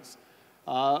brains.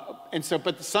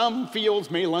 But some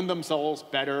fields may lend themselves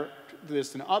better to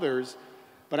this than others.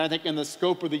 But I think in the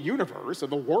scope of the universe, of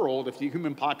the world, if the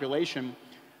human population,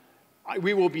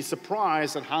 we will be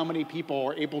surprised at how many people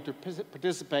are able to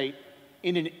participate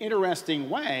in an interesting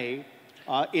way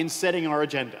in setting our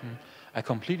agenda. I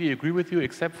completely agree with you,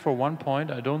 except for one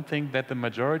point. I don't think that the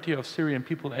majority of Syrian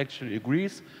people actually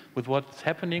agrees with what's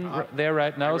happening there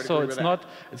right now. So it's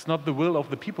not the will of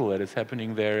the people that is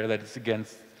happening there that is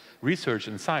against research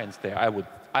and science there,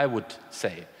 I would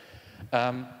say.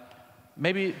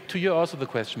 Maybe to you also the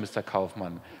question, Mr.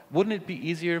 Kaufmann. Wouldn't it be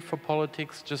easier for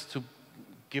politics just to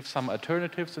give some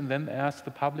alternatives and then ask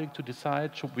the public to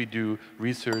decide, should we do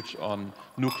research on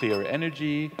nuclear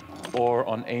energy or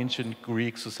on ancient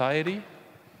Greek society?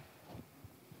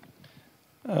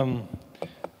 No,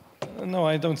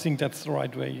 I don't think that's the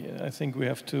right way. I think we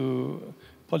have to,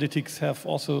 politics have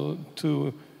also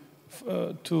to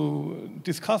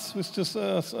discuss with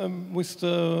the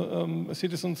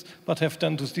citizens, but have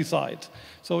then to decide.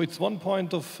 So it's one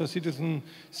point of citizen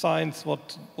science,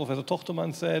 what Professor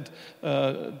Tochtermann said,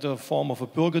 the form of a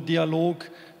Bürgerdialog,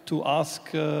 to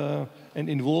ask and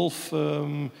involve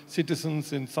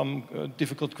citizens in some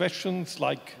difficult questions,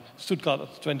 like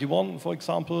Stuttgart 21, for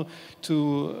example,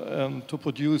 to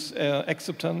produce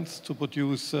acceptance, to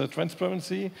produce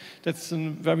transparency. That's a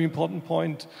very important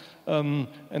point. And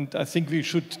I think we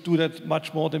should do that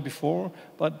much more than before.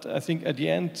 But I think at the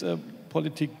end,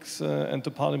 politics and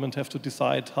the parliament have to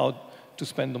decide how to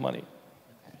spend the money.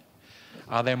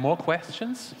 Are there more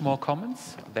questions, more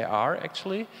comments? There are,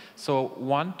 actually. So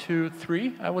 1, 2,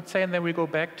 3, I would say, and then we go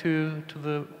back to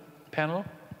the panel.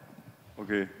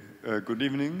 Okay. Good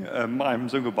evening. I'm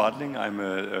Sönke Bartling. I'm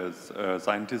a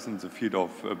scientist in the field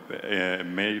of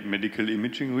medical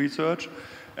imaging research.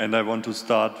 And I want to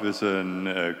start with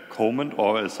a comment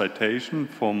or a citation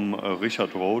from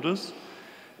Richard Rhodes.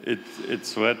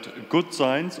 It's read, good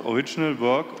science, original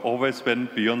work, always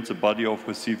went beyond the body of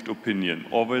received opinion,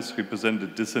 always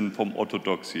represented dissent from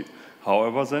orthodoxy.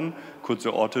 However then, could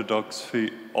the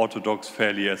orthodox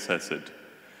fairly assess it?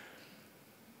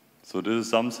 So this is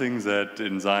something that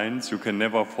in science you can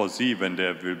never foresee when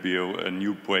there will be a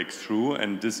new breakthrough,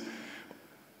 and this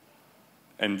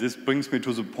brings me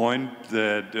to the point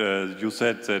that you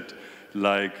said that,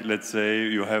 like, let's say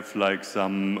you have like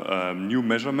some new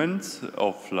measurements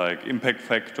of like impact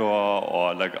factor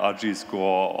or like RG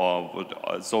score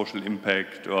or social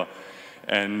impact,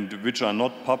 and which are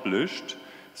not published.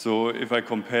 So if I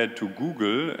compare it to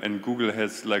Google, and Google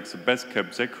has like the best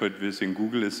kept secret within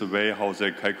Google is the way how they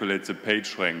calculate the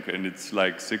page rank, and it's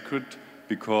like secret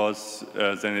because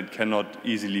then it cannot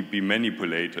easily be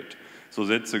manipulated. So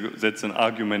that's an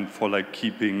argument for like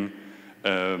keeping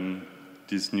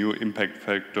these new impact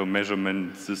factor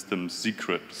measurement systems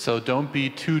secret. So don't be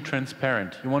too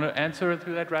transparent. You want to answer to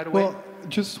that right away? Well,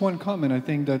 just one comment. I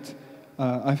think that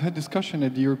I've had discussion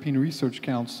at the European Research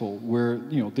Council where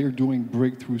they're doing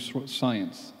breakthrough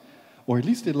science, or at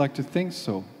least they'd like to think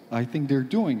so. I think they're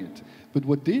doing it. But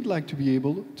what they'd like to be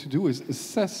able to do is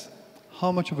assess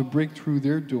how much of a breakthrough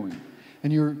they're doing.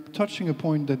 And you're touching a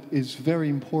point that is very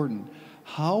important.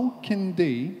 How can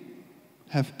they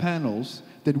have panels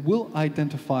that will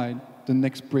identify the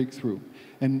next breakthrough?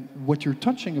 And what you're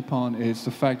touching upon is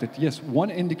the fact that, yes, one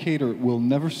indicator will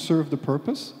never serve the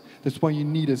purpose. That's why you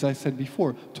need, as I said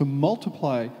before, to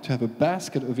multiply, to have a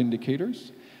basket of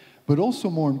indicators, but also,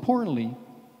 more importantly,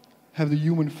 have the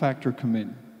human factor come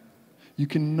in. You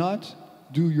cannot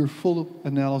do your full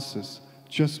analysis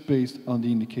just based on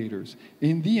the indicators.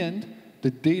 In the end,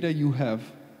 the data you have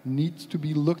needs to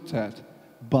be looked at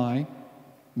by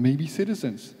maybe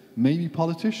citizens, maybe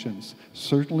politicians,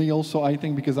 certainly also, I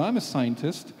think, because I'm a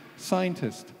scientist.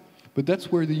 But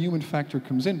that's where the human factor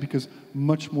comes in, because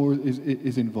much more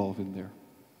is involved in there.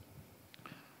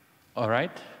 All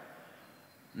right.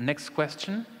 Next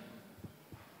question.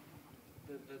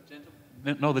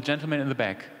 The gentleman in the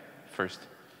back first.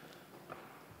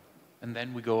 And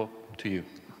then we go to you.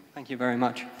 Thank you very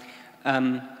much.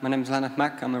 My name is Leonard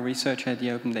Mack. I'm a researcher at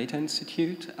the Open Data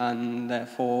Institute, and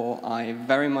therefore I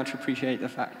very much appreciate the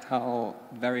fact how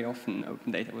very often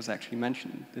open data was actually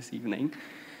mentioned this evening.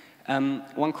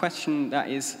 One question that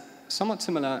is somewhat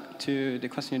similar to the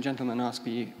question a gentleman asked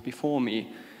before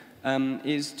me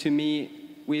is, to me,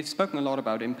 we've spoken a lot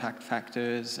about impact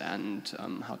factors and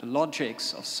how the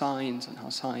logics of science and how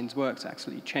science works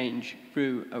actually change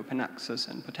through open access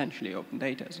and potentially open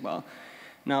data as well.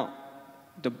 Now,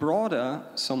 the broader,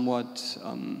 somewhat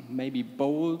maybe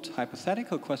bold,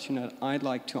 hypothetical question that I'd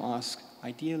like to ask,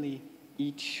 ideally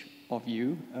each of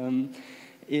you,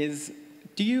 is,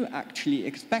 do you actually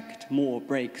expect more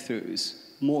breakthroughs,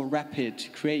 more rapid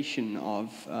creation of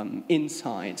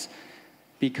insights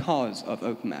because of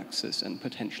open access and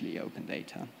potentially open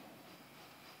data?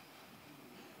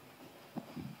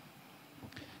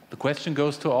 The question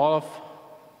goes to all of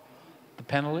the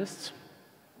panelists.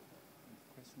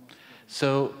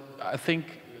 So I think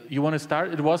you want to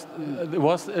start.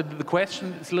 The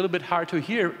question is a little bit hard to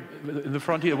hear in the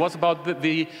front here. It was about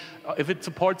if it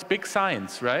supports big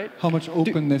science, right? How much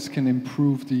openness can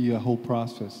improve the whole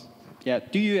process? Yeah.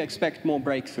 Do you expect more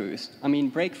breakthroughs? I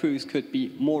mean, breakthroughs could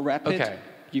be more rapid. Okay.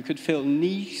 You could fill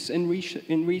niches in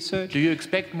research. Do you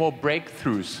expect more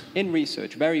breakthroughs? In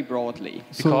research, very broadly.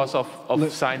 Because of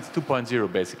Science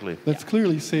 2.0, basically. Let's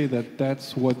clearly say that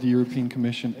that's what the European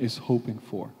Commission is hoping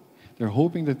for. They're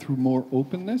hoping that through more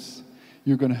openness,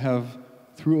 you're going to have,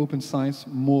 through open science,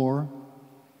 more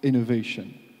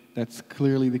innovation. That's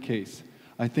clearly the case.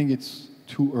 I think it's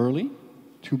too early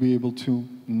to be able to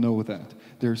know that.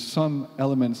 There are some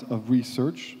elements of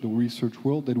research, the research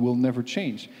world, that will never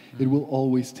change. It will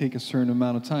always take a certain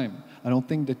amount of time. I don't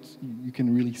think that you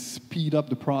can really speed up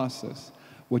the process.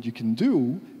 What you can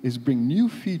do is bring new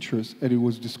features, as it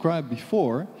was described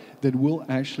before, that will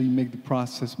actually make the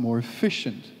process more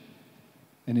efficient.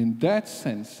 And in that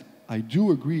sense, I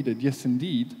do agree that, yes,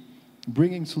 indeed,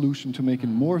 bringing solution to make it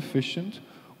more efficient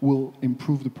will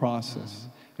improve the process.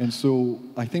 And so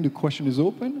I think the question is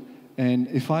open. And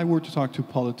if I were to talk to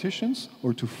politicians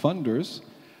or to funders,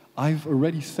 I've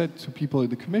already said to people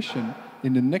at the Commission,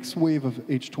 in the next wave of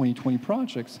H2020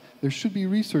 projects, there should be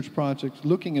research projects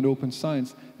looking at open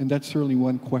science, and that's certainly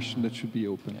one question that should be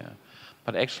open. Yeah.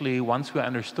 But actually, once we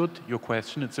understood your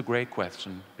question, it's a great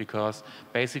question, because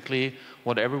basically,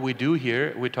 whatever we do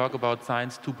here, we talk about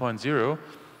Science 2.0,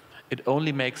 it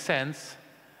only makes sense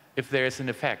if there is an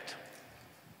effect.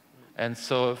 And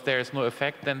so if there is no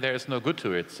effect, then there is no good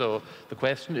to it. So the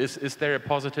question is there a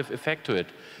positive effect to it?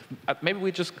 Maybe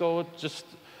we just go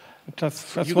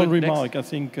That's one remark. I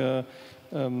think,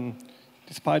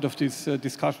 despite of this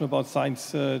discussion about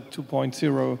Science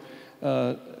 2.0,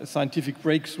 scientific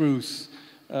breakthroughs,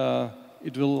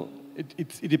 it will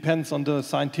it depends on the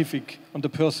scientific, on the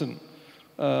person,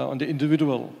 on the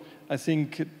individual. I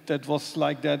think that was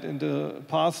like that in the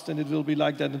past, and it will be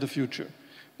like that in the future.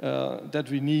 That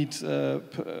we need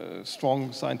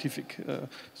strong scientific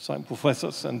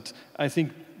professors, and I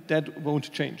think that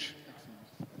won't change.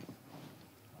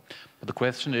 But the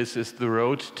question is the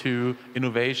road to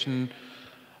innovation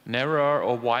narrower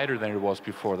or wider than it was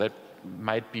before? That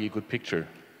might be a good picture.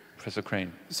 Professor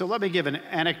Crane. So let me give an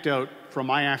anecdote from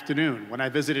my afternoon when I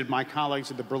visited my colleagues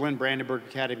at the Berlin Brandenburg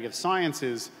Academy of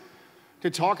Sciences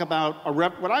to talk about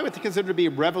what I would consider to be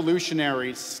a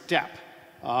revolutionary step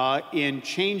in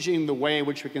changing the way in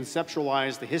which we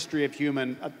conceptualize the history of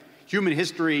human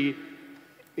history,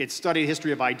 its studied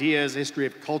history of ideas, history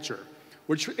of culture,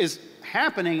 which is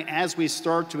happening as we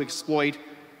start to exploit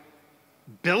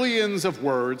billions of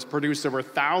words produced over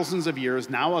thousands of years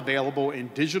now available in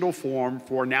digital form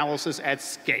for analysis at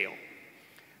scale.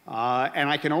 And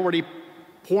I can already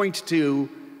point to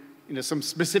some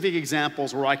specific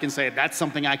examples where I can say that's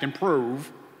something I can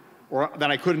prove or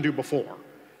that I couldn't do before.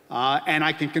 And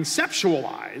I can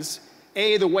conceptualize,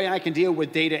 A, the way I can deal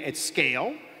with data at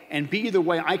scale, and B, the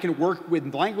way I can work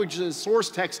with languages, source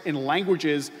text in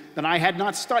languages that I had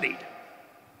not studied,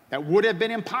 that would have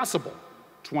been impossible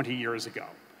 20 years ago.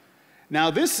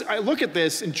 Now I look at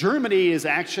this, and Germany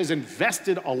has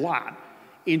invested a lot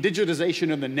in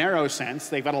digitization in the narrow sense.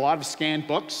 They've got a lot of scanned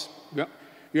books.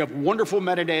 You have wonderful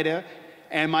metadata,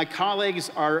 and my colleagues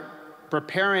are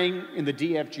preparing in the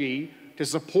DFG to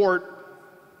support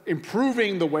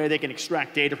improving the way they can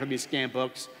extract data from these scanned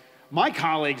books. My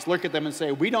colleagues look at them and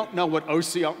say, we don't know what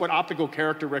optical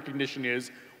character recognition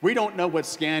is. We don't know what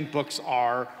scanned books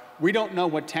are. We don't know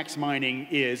what text mining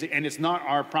is, and it's not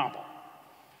our problem.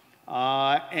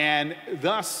 And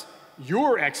thus,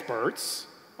 your experts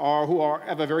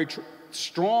have a very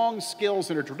strong skills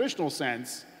in a traditional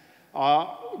sense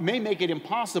may make it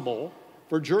impossible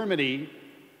for Germany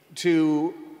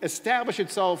to establish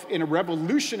itself in a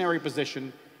revolutionary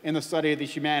position in the study of the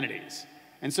humanities.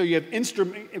 And so you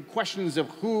have questions of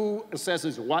who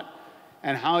assesses what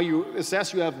and how you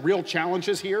assess. You have real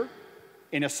challenges here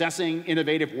in assessing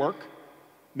innovative work,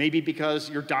 maybe because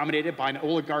you're dominated by an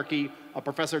oligarchy of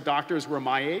professor doctors who are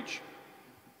my age.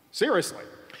 Seriously,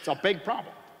 it's a big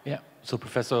problem. Yeah, so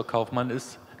Professor Kaufmann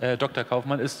Dr.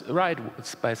 Kaufmann is right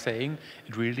by saying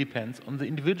it really depends on the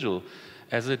individual.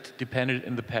 As it depended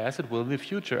in the past, it will in the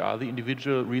future. Are the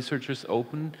individual researchers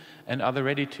open, and are they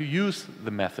ready to use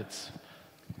the methods?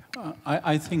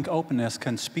 I think openness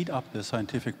can speed up the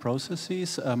scientific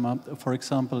processes. For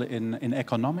example, in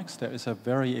economics, there is a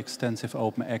very extensive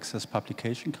open access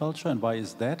publication culture. And why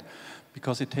is that?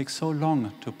 Because it takes so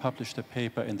long to publish the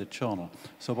paper in the journal.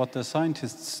 So what the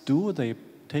scientists do, they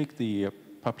take the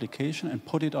publication and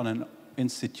put it on an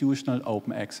institutional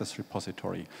open access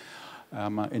repository.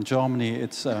 In Germany,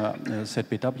 it's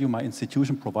ZBW, my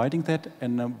institution, providing that,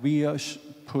 and we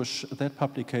push that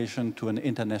publication to an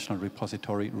international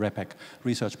repository, REPEC,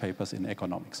 Research Papers in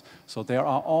Economics. So there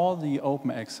are all the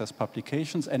open access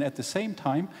publications, and at the same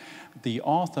time, the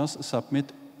authors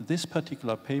submit this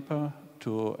particular paper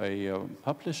to a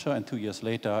publisher, and 2 years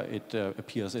later, it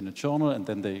appears in a journal, and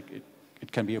then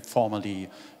it can be formally,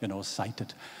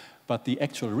 cited. But the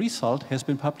actual result has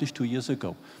been published 2 years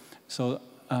ago. So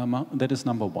that is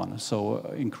number one. So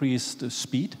increased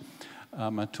speed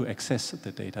to access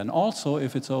the data. And also,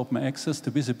 if it's open access,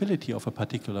 the visibility of a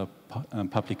particular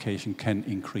publication can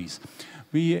increase.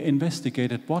 We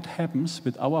investigated what happens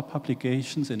with our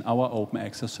publications in our open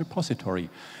access repository.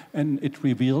 And it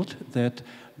revealed that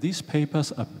these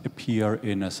papers appear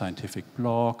in a scientific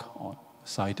blog, or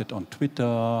cited on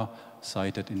Twitter,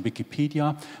 cited in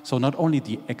Wikipedia. So not only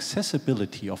the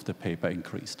accessibility of the paper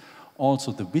increased,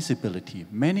 also the visibility,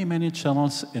 many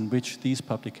channels in which these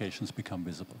publications become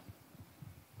visible.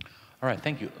 All right,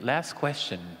 thank you. Last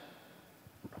question.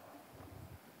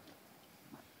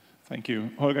 Thank you.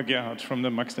 Holger Gerhardt from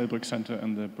the Max Delbrück Center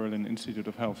and the Berlin Institute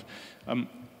of Health.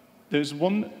 There's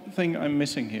one thing I'm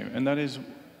missing here, and that is,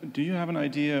 do you have an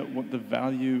idea what the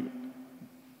value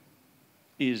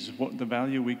is, what the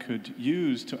value we could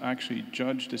use to actually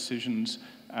judge decisions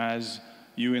as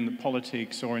you in the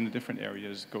politics or in the different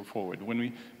areas go forward?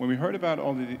 When we heard about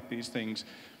all these things,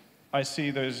 I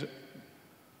see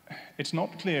it's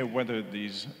not clear whether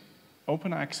these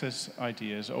open access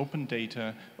ideas, open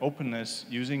data, openness,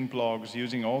 using blogs,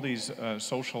 using all these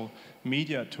social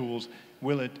media tools,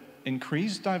 will it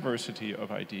increase diversity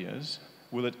of ideas?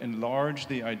 Will it enlarge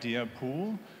the idea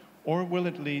pool? Or will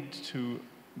it lead to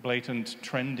blatant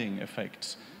trending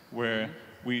effects where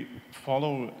we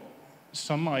follow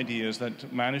some ideas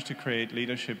that manage to create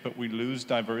leadership, but we lose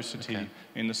diversity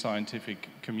in the scientific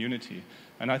community.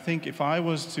 And I think if I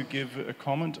was to give a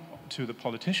comment to the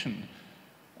politician,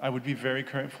 I would be very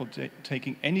careful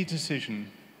taking any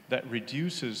decision that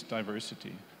reduces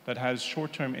diversity, that has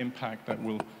short-term impact, that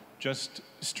will just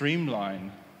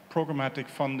streamline programmatic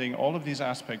funding. All of these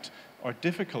aspects are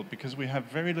difficult because we have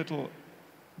very little.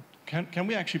 Can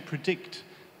we actually predict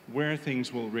where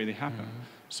things will really happen?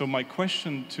 So my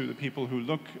question to the people who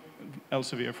look,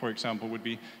 Elsevier, for example, would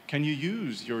be, can you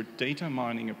use your data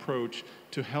mining approach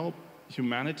to help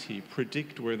humanity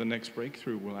predict where the next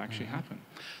breakthrough will actually happen?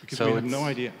 Because we have no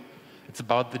idea. It's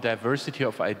about the diversity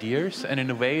of ideas, and in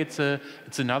a way it's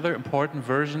another important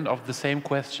version of the same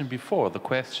question before, the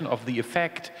question of the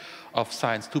effect of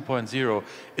Science 2.0.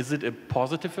 Is it a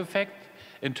positive effect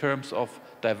in terms of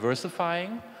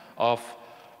diversifying, of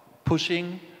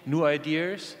pushing new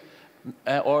ideas,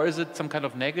 or is it some kind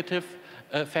of negative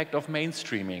effect of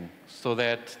mainstreaming, so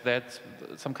that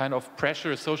some kind of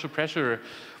pressure, social pressure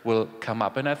will come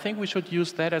up? And I think we should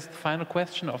use that as the final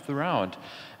question of the round,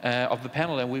 of the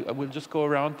panel, and we'll just go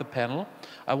around the panel.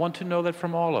 I want to know that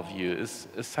from all of you. Is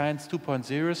Science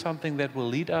 2.0 something that will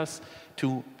lead us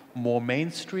to more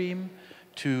mainstream,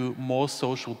 to more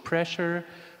social pressure,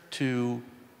 to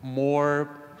more,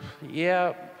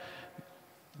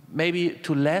 maybe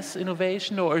to less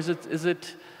innovation, or is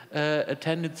it a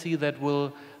tendency that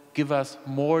will give us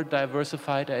more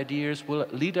diversified ideas, will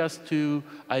lead us to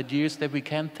ideas that we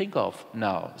can't think of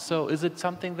now? So is it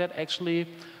something that actually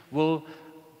will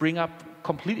bring up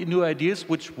completely new ideas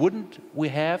which wouldn't we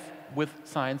have with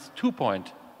Science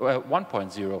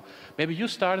 1.0? Maybe you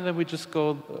start and then we just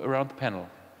go around the panel.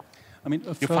 I mean,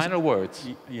 your final words.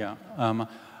 Yeah.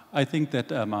 I think that,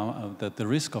 that the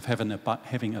risk of having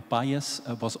a bias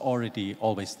was already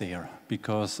always there,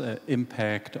 because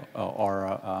impact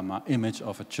or image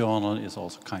of a journal is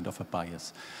also kind of a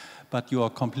bias. But you are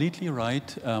completely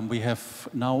right. We have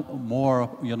now more,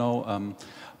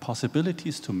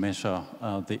 possibilities to measure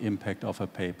the impact of a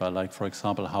paper. Like, for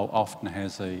example, how often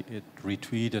has it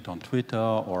retweeted on Twitter,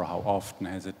 or how often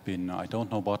has it been, I don't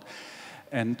know what.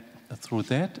 And through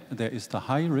that, there is the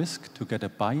high risk to get a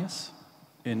bias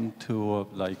into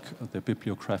the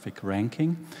bibliographic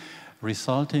ranking,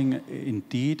 resulting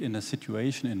indeed in a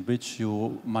situation in which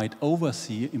you might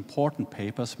oversee important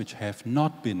papers which have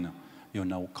not been,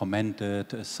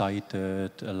 commented,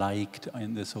 cited, liked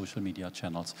in the social media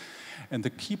channels. And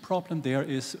the key problem there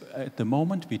is, at the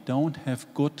moment, we don't have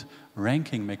good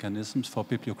ranking mechanisms for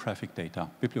bibliographic data.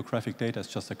 Bibliographic data is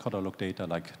just a catalog data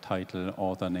like title,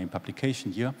 author, name,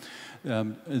 publication year.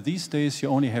 These days, you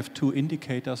only have two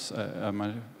indicators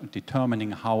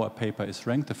determining how a paper is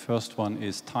ranked. The first one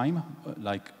is time,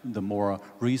 like the more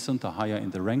recent, the higher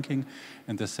in the ranking.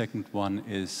 And the second one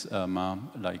is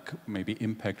like maybe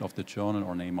impact of the journal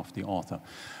or name of the author.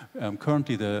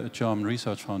 Currently, the German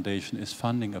Research Foundation is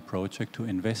funding a project to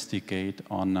investigate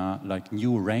on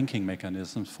new ranking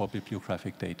mechanisms for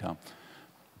bibliographic data.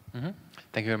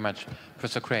 Thank you very much.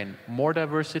 Professor Crane, more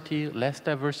diversity, less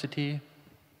diversity?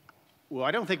 Well,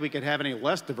 I don't think we could have any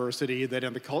less diversity than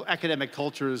in the academic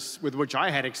cultures with which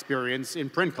I had experience in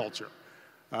print culture,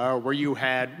 where you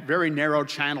had very narrow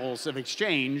channels of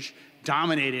exchange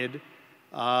dominated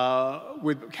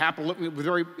with capital.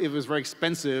 It was very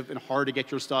expensive and hard to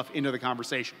get your stuff into the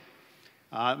conversation.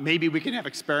 Maybe we can have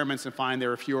experiments and find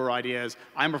there are fewer ideas.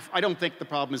 I don't think the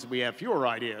problem is that we have fewer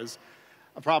ideas.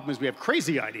 The problem is we have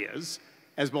crazy ideas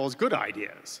as well as good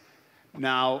ideas.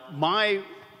 Now, I'm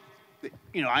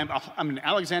an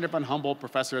Alexander von Humboldt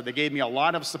professor. They gave me a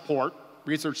lot of support,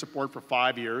 research support, for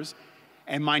 5 years.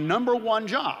 And my #1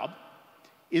 job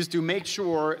is to make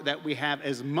sure that we have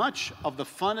as much of the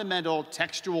fundamental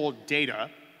textual data,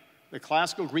 the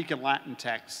classical Greek and Latin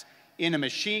texts, in a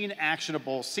machine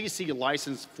actionable CC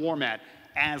license format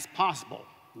as possible.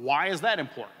 Why is that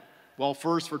important? Well,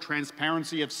 first, for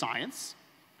transparency of science,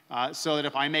 so that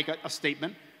if I make a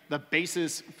statement, the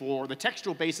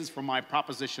textual basis for my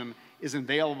proposition is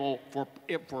available for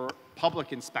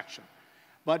public inspection.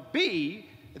 But B,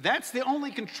 that's the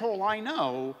only control I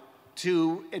know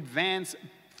to advance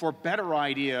for better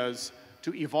ideas,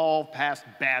 to evolve past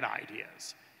bad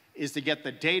ideas, is to get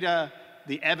the data,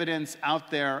 the evidence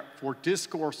out there for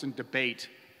discourse and debate.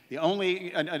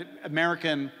 An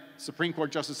American Supreme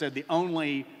Court justice said the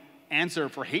only answer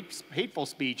for hateful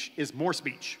speech is more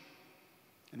speech.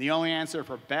 And the only answer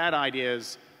for bad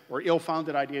ideas or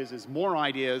ill-founded ideas is more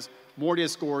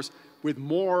discourse, with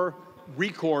more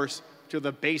recourse to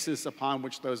the basis upon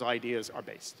which those ideas are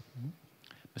based.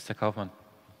 Mr. Kaufmann.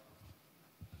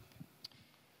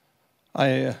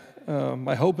 I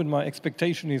my hope and my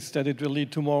expectation is that it will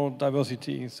lead to more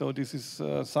diversity. So this is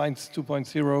Science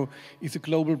 2.0 is a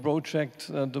global project.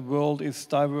 The world is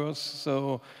diverse.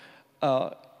 So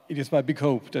it is my big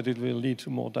hope that it will lead to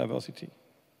more diversity.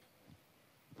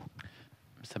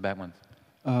 Mr. Berghmans.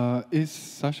 Is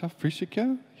Sasha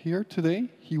Frischike here today?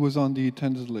 He was on the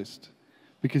attendance list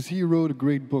because he wrote a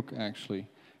great book, actually,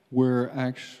 where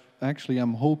actually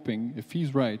I'm hoping, if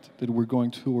he's right, that we're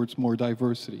going towards more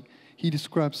diversity. He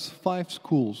describes 5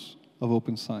 schools of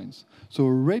open science. So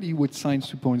already with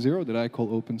Science 2.0, that I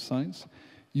call open science,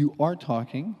 you are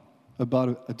talking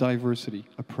about a diversity,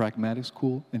 a pragmatic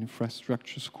school, an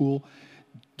infrastructure school,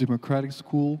 democratic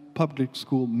school, public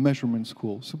school, measurement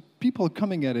school. So people are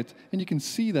coming at it, and you can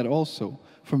see that also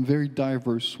from very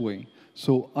diverse way.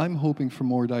 So I'm hoping for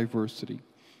more diversity.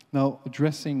 Now,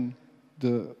 addressing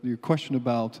your question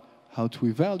about how to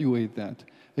evaluate that,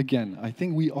 again, I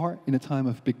think we are in a time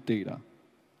of big data.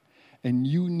 And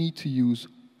you need to use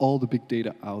all the big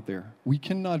data out there. We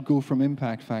cannot go from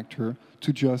impact factor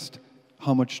to just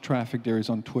how much traffic there is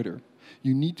on Twitter.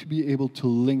 You need to be able to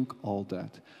link all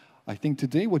that. I think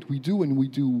today what we do when we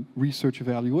do research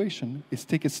evaluation is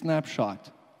take a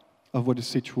snapshot of what the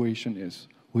situation is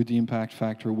with the impact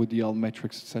factor, with the L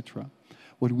metrics, etc.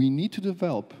 What we need to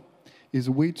develop is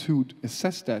a way to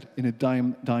assess that in a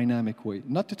dynamic way.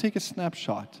 Not to take a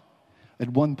snapshot at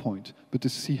one point, but to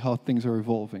see how things are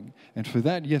evolving. And for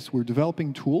that, yes, we're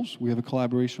developing tools. We have a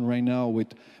collaboration right now with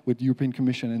the European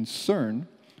Commission and CERN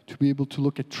to be able to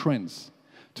look at trends,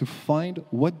 to find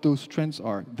what those trends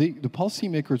are. The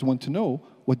policymakers want to know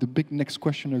what the big next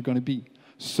question are going to be.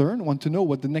 CERN want to know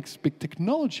what the next big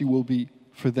technology will be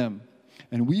for them.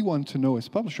 And we want to know as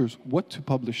publishers what to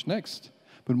publish next,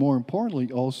 but more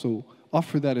importantly also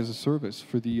offer that as a service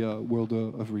for the world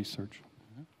of research.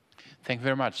 Thank you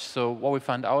very much. So what we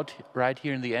found out right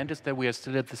here in the end is that we are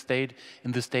still at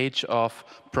in the stage of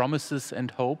promises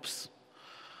and hopes.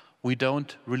 We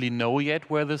don't really know yet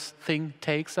where this thing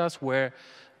takes us, where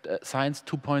Science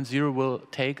 2.0 will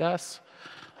take us.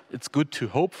 It's good to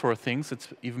hope for things. It's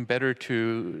even better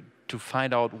to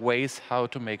find out ways how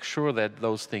to make sure that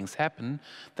those things happen.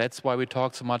 That's why we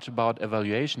talk so much about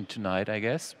evaluation tonight, I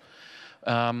guess.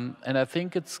 And I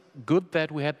think it's good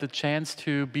that we had the chance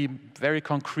to be very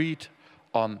concrete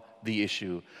on the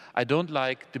issue. I don't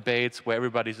like debates where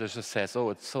everybody just says, oh,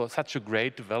 it's such a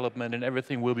great development and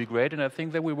everything will be great. And I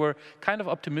think that we were kind of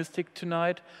optimistic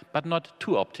tonight, but not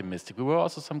too optimistic. We were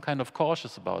also some kind of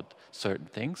cautious about certain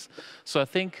things. So I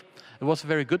think it was a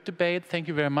very good debate. Thank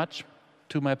you very much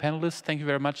to my panelists. Thank you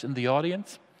very much in the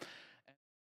audience.